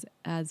away is,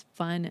 as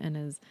fun and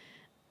as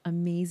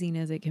amazing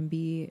as it can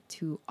be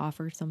to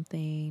offer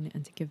something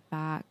and to give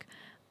back,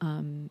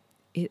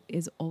 it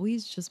is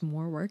always just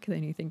more work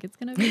than you think it's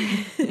going to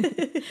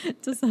be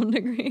to some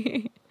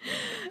degree.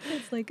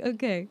 It's like,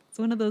 okay, it's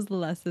one of those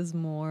less is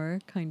more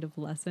kind of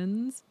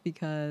lessons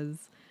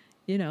because,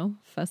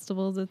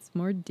 festivals, it's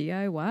more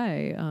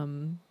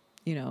DIY.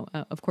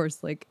 Of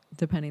course, like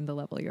depending the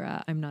level you're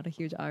at, I'm not a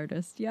huge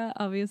artist yet,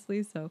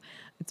 obviously. So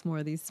it's more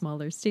of these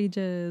smaller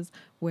stages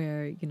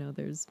where,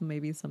 there's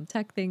maybe some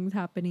tech things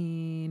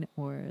happening,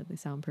 or the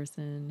sound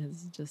person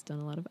has just done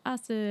a lot of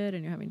acid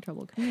and you're having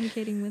trouble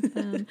communicating with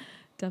them.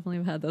 Definitely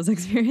have had those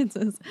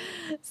experiences.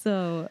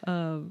 So,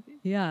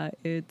 yeah,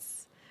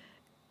 it's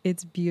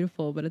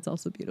beautiful, but it's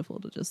also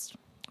beautiful to just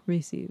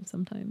receive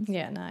sometimes.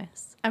 Yeah,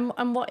 nice.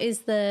 And what is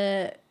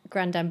the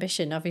grand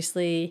ambition?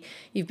 Obviously,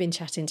 you've been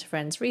chatting to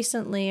friends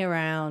recently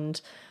around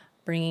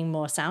bringing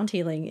more sound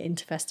healing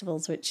into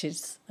festivals, which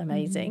is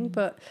amazing.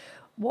 But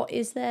what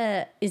is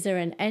there? Is there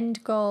an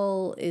end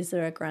goal? Is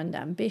there a grand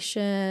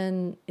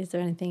ambition? Is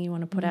there anything you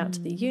want to put out to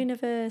the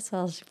universe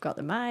whilst you've got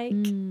the mic?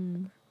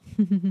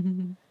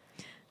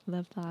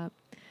 Love that.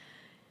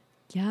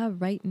 Yeah,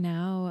 right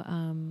now,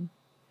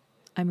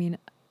 I mean,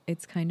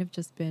 it's kind of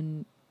just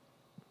been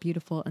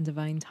beautiful and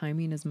divine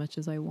timing as much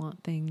as I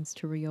want things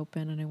to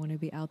reopen and I want to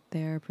be out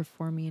there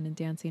performing and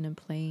dancing and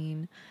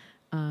playing.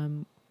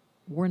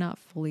 We're not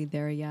fully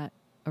there yet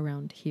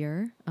around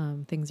here.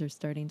 Things are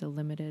starting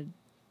to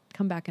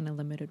come back in a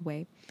limited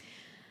way.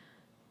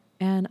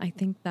 And I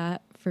think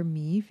that for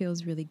me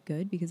feels really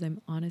good because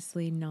I'm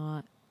honestly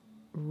not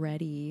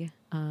ready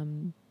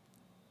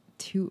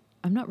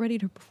I'm not ready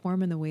to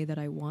perform in the way that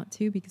I want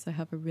to, because I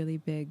have a really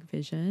big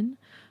vision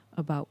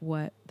about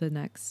what the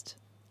next,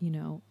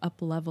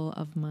 up level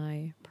of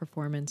my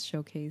performance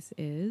showcase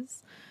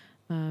is.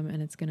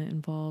 And it's going to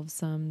involve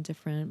some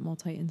different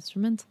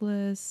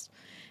multi-instrumentalists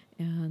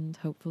and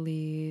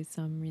hopefully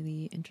some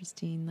really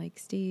interesting like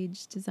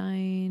stage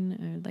design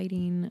or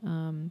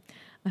lighting.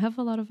 I have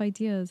a lot of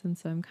ideas, and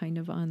so I'm kind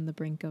of on the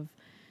brink of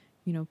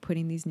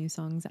putting these new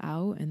songs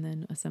out and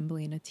then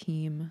assembling a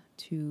team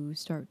to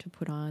start to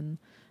put on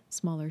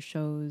smaller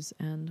shows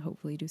and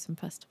hopefully do some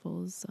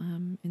festivals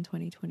in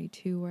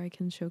 2022 where I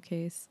can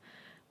showcase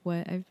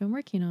what I've been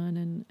working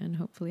on and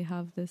hopefully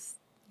have this,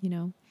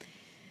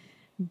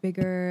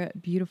 bigger,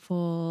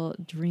 beautiful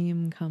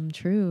dream come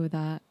true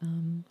that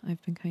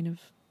I've been kind of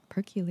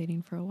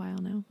percolating for a while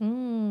now.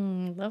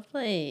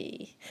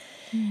 Lovely.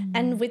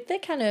 And with the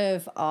kind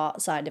of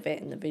art side of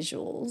it and the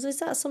visuals, is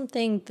that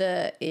something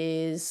that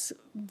is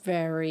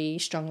very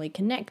strongly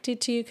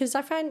connected to you? Because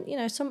I find,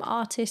 some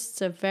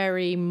artists are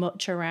very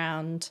much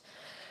around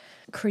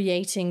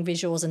creating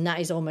visuals, and that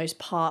is almost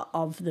part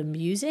of the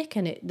music,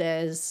 and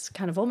there's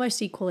kind of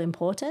almost equal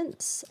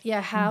importance.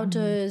 Yeah, how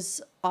does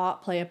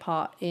art play a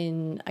part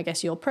in, I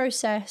guess, your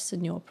process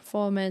and your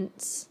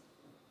performance?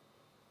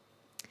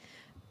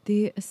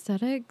 The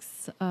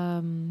aesthetics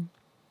are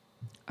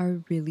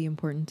really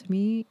important to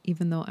me,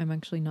 even though I'm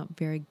actually not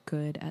very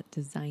good at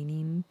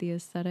designing the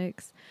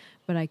aesthetics,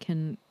 but I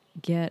can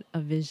get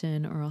a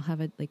vision, or I'll have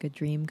it like a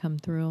dream come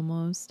through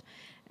almost.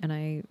 And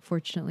I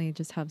fortunately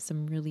just have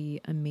some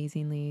really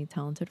amazingly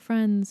talented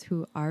friends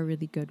who are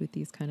really good with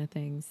these kind of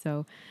things.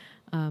 So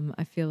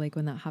I feel like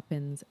when that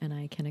happens and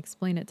I can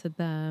explain it to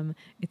them,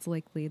 it's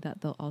likely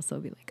that they'll also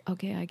be like,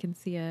 okay, I can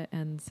see it.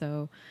 And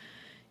so,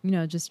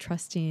 just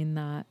trusting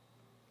that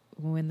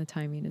when the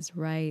timing is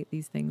right,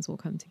 these things will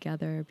come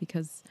together.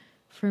 Because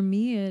for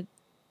me, it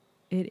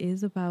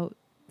is about,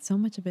 so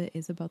much of it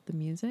is about the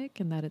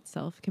music, and that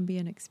itself can be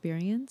an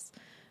experience.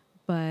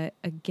 But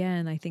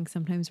again, I think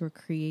sometimes we're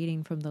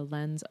creating from the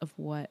lens of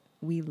what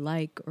we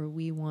like or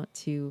we want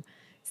to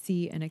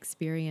see and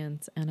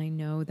experience. And I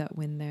know that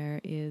when there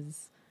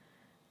is,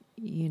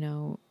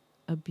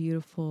 a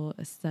beautiful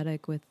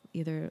aesthetic with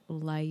either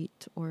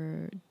light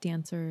or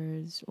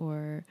dancers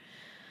or,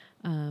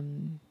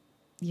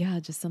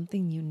 just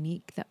something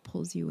unique that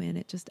pulls you in,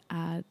 it just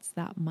adds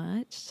that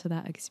much to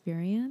that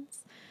experience.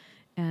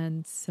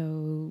 And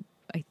so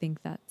I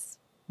think that's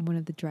one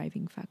of the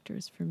driving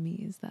factors for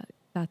me, is that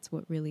that's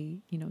what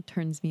really,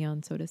 turns me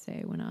on, so to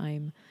say, when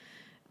I'm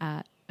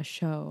at a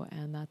show.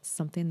 And that's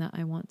something that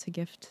I want to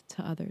gift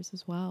to others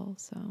as well.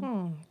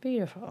 So,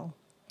 Beautiful.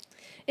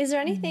 Is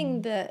there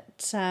anything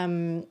that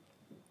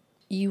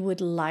you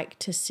would like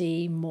to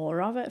see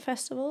more of at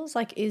festivals?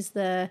 Like,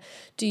 do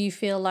you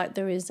feel like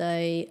there is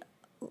a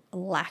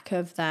lack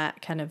of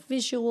that kind of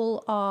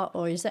visual art,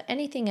 or is there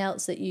anything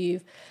else that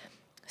you've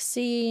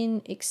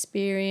seen,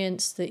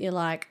 experienced that you're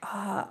like,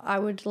 I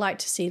would like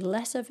to see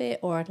less of it,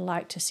 or I'd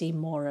like to see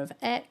more of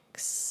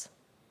X?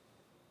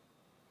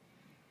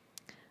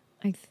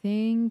 I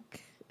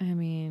think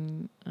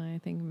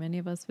many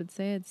of us would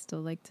say I'd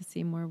still like to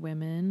see more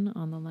women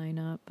on the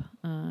lineup.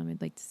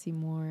 I'd like to see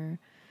more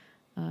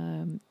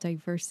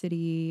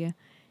diversity.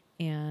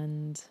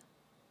 And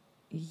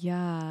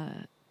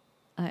yeah,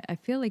 I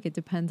feel like it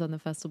depends on the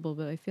festival,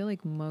 but I feel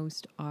like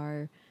most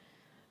are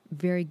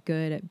very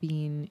good at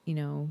being,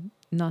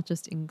 not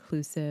just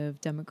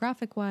inclusive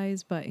demographic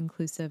wise, but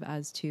inclusive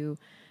as to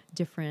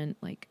different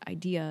like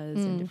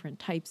ideas and different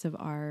types of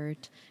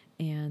art,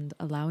 and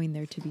allowing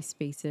there to be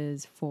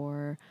spaces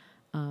for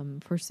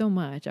so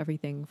much,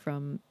 everything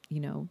from,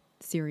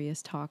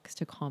 serious talks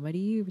to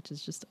comedy, which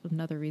is just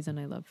another reason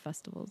I love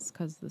festivals,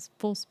 because this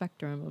full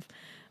spectrum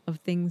of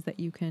things that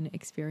you can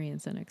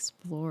experience and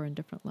explore in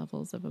different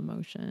levels of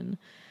emotion.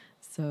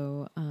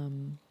 So,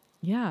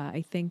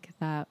 I think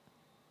that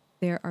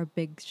there are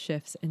big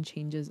shifts and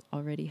changes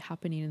already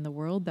happening in the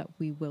world that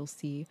we will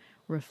see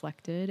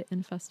reflected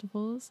in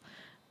festivals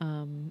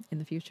in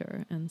the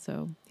future. And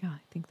so,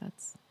 I think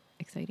that's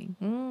exciting.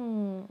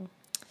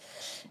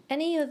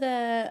 Any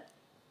other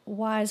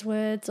wise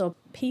words or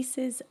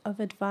pieces of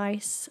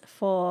advice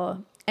for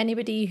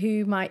anybody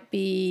who might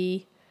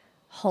be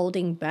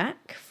holding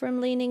back from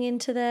leaning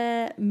into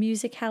their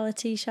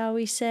musicality, shall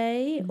we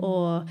say,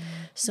 or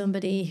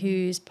somebody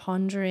who's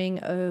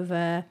pondering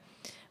over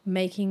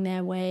making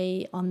their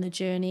way on the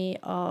journey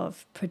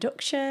of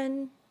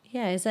production?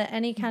 Yeah, is there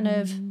any kind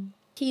of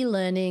key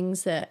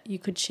learnings that you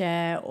could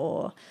share,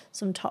 or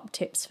some top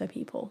tips for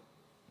people?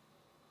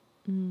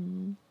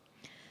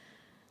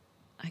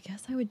 I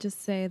guess I would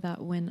just say that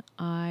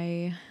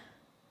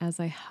as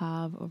I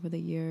have over the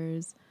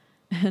years,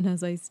 and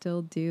as I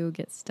still do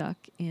get stuck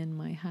in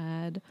my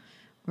head,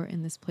 or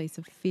in this place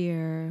of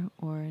fear,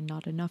 or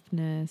not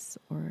enoughness,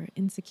 or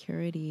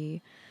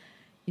insecurity,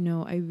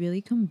 I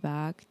really come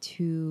back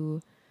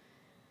to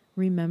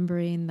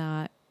remembering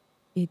that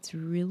it's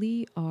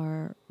really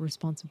our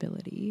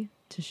responsibility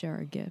to share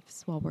our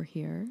gifts while we're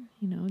here,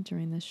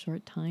 during this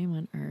short time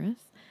on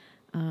earth.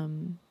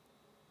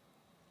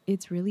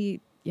 It's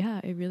really,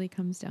 it really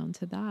comes down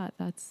to that.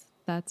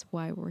 That's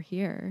why we're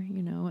here,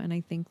 and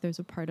I think there's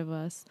a part of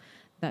us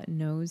that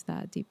knows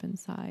that deep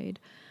inside.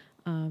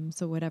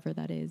 So whatever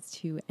that is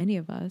to any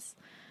of us,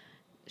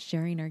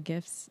 sharing our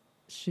gifts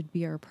should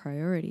be our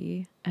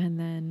priority. And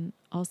then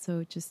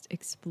also just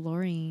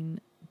exploring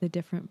the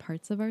different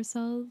parts of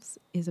ourselves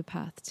is a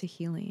path to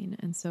healing.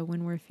 And so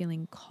when we're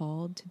feeling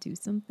called to do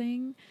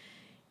something,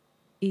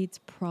 it's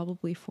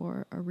probably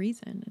for a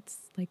reason. It's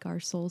like our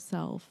soul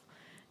self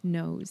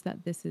knows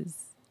that this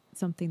is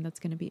something that's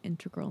going to be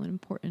integral and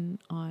important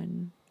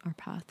on our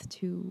path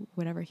to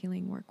whatever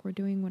healing work we're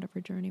doing, whatever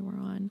journey we're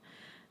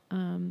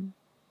on.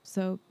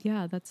 So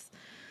yeah, that's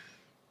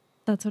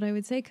what I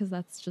would say, because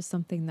that's just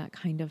something that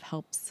kind of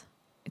helps.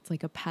 It's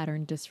like a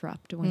pattern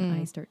disrupt when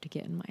I start to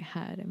get in my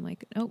head. I'm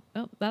like, oh,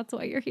 that's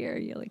why you're here.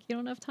 You're like, you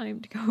don't have time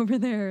to go over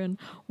there and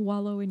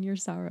wallow in your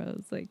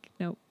sorrows. Like,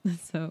 nope.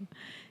 So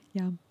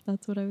yeah,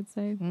 that's what I would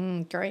say.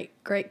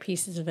 Great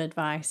pieces of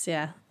advice.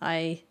 Yeah,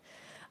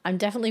 I'm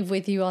definitely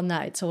with you on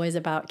that. It's always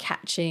about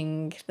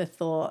catching the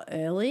thought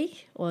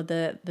early, or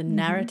the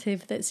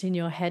narrative that's in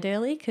your head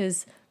early,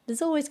 because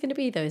there's always going to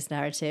be those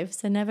narratives.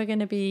 They're never going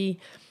to be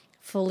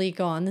fully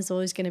gone. There's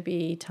always going to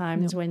be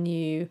times when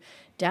you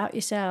doubt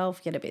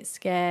yourself, get a bit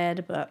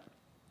scared, but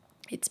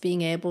it's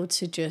being able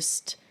to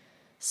just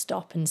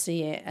stop and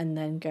see it and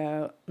then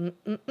go,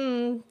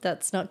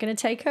 that's not going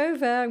to take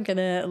over. I'm going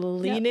to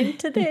lean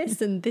into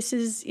this. And this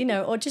is,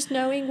 or just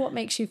knowing what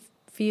makes you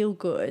feel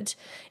good,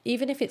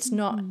 even if it's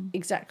not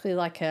exactly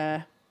like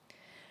a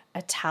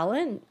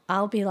talent.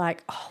 I'll be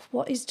like, oh,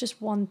 what is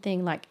just one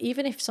thing? Like,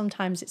 even if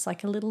sometimes it's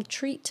like a little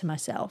treat to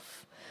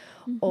myself,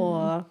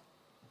 or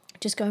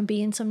just go and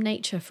be in some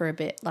nature for a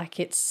bit. Like,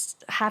 it's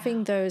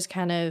having those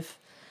kind of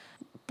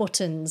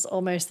buttons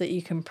almost that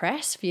you can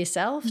press for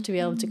yourself to be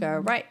able to go,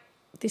 right,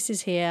 this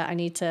is here. I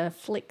need to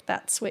flick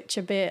that switch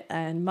a bit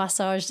and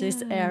massage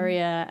this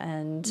area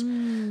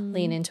and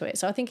lean into it.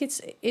 So I think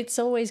it's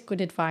always good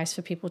advice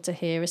for people to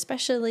hear,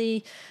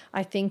 especially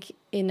I think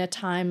in a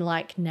time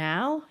like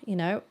now,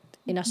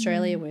 in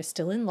Australia, we're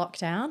still in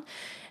lockdown,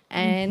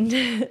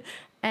 and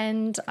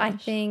I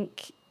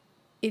think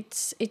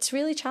it's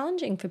really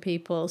challenging for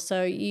people.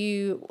 So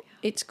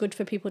it's good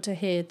for people to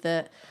hear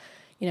that,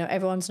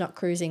 everyone's not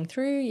cruising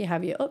through. You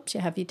have your ups,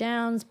 you have your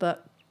downs,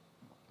 but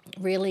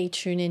really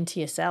tune into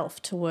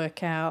yourself to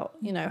work out,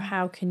 you know,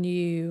 how can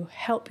you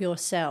help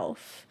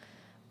yourself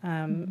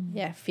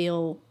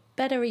feel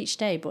better each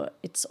day, but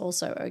it's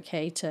also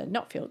okay to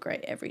not feel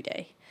great every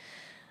day,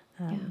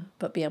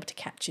 but be able to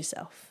catch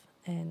yourself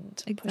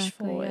and push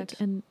forward.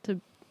 And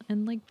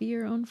like be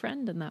your own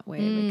friend in that way.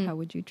 Like, how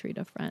would you treat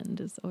a friend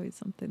is always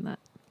something that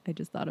I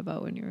just thought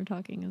about when you were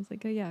talking. I was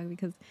like, oh yeah,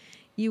 because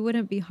you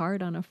wouldn't be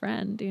hard on a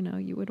friend, you know,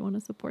 you would want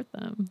to support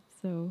them.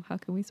 So how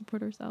can we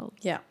support ourselves?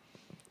 Yeah,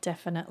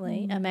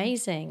 definitely.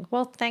 Amazing.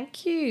 Well,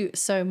 thank you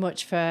so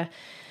much for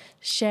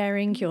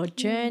sharing your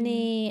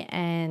journey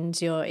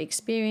and your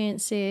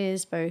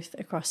experiences, both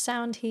across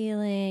sound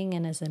healing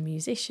and as a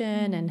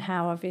musician, and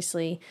how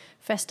obviously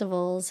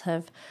festivals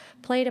have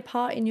played a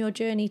part in your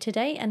journey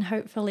today and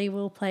hopefully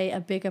will play a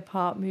bigger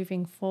part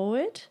moving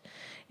forward.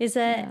 Is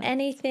there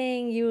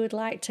anything you would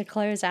like to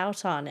close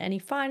out on? Any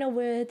final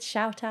words,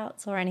 shout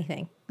outs, or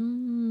anything?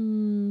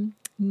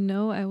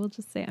 No, I will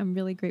just say I'm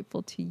really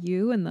grateful to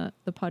you, and the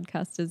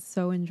podcast is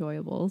so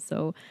enjoyable.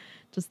 So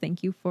just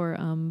thank you for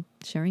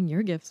sharing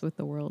your gifts with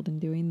the world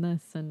and doing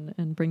this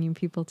and bringing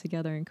people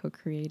together and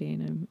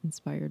co-creating. I'm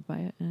inspired by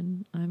it,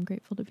 and I'm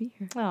grateful to be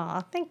here.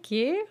 Oh, thank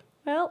you.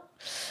 Well,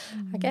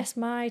 I guess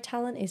my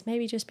talent is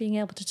maybe just being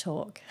able to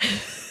talk.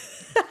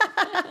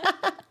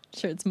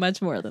 Sure, it's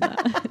much more than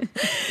that.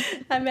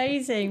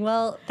 Amazing.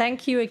 Well,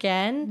 thank you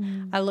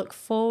again. I look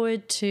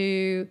forward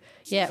to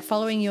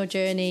following your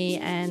journey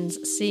and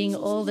seeing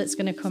all that's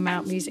going to come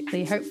out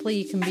musically. Hopefully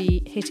you can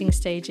be hitting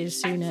stages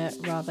sooner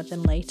rather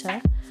than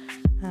later.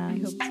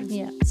 I hope so.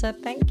 Yeah. So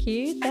thank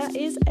you. That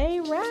is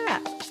a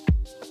wrap.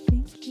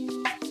 Thank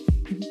you.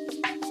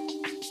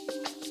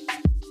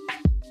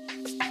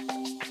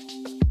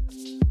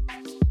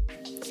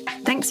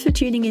 Thanks for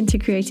tuning in to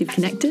Creative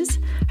Connectors.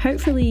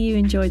 Hopefully you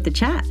enjoyed the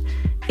chat.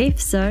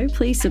 If so,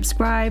 please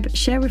subscribe,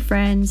 share with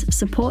friends,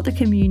 support the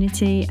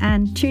community,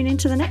 and tune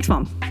into the next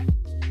one.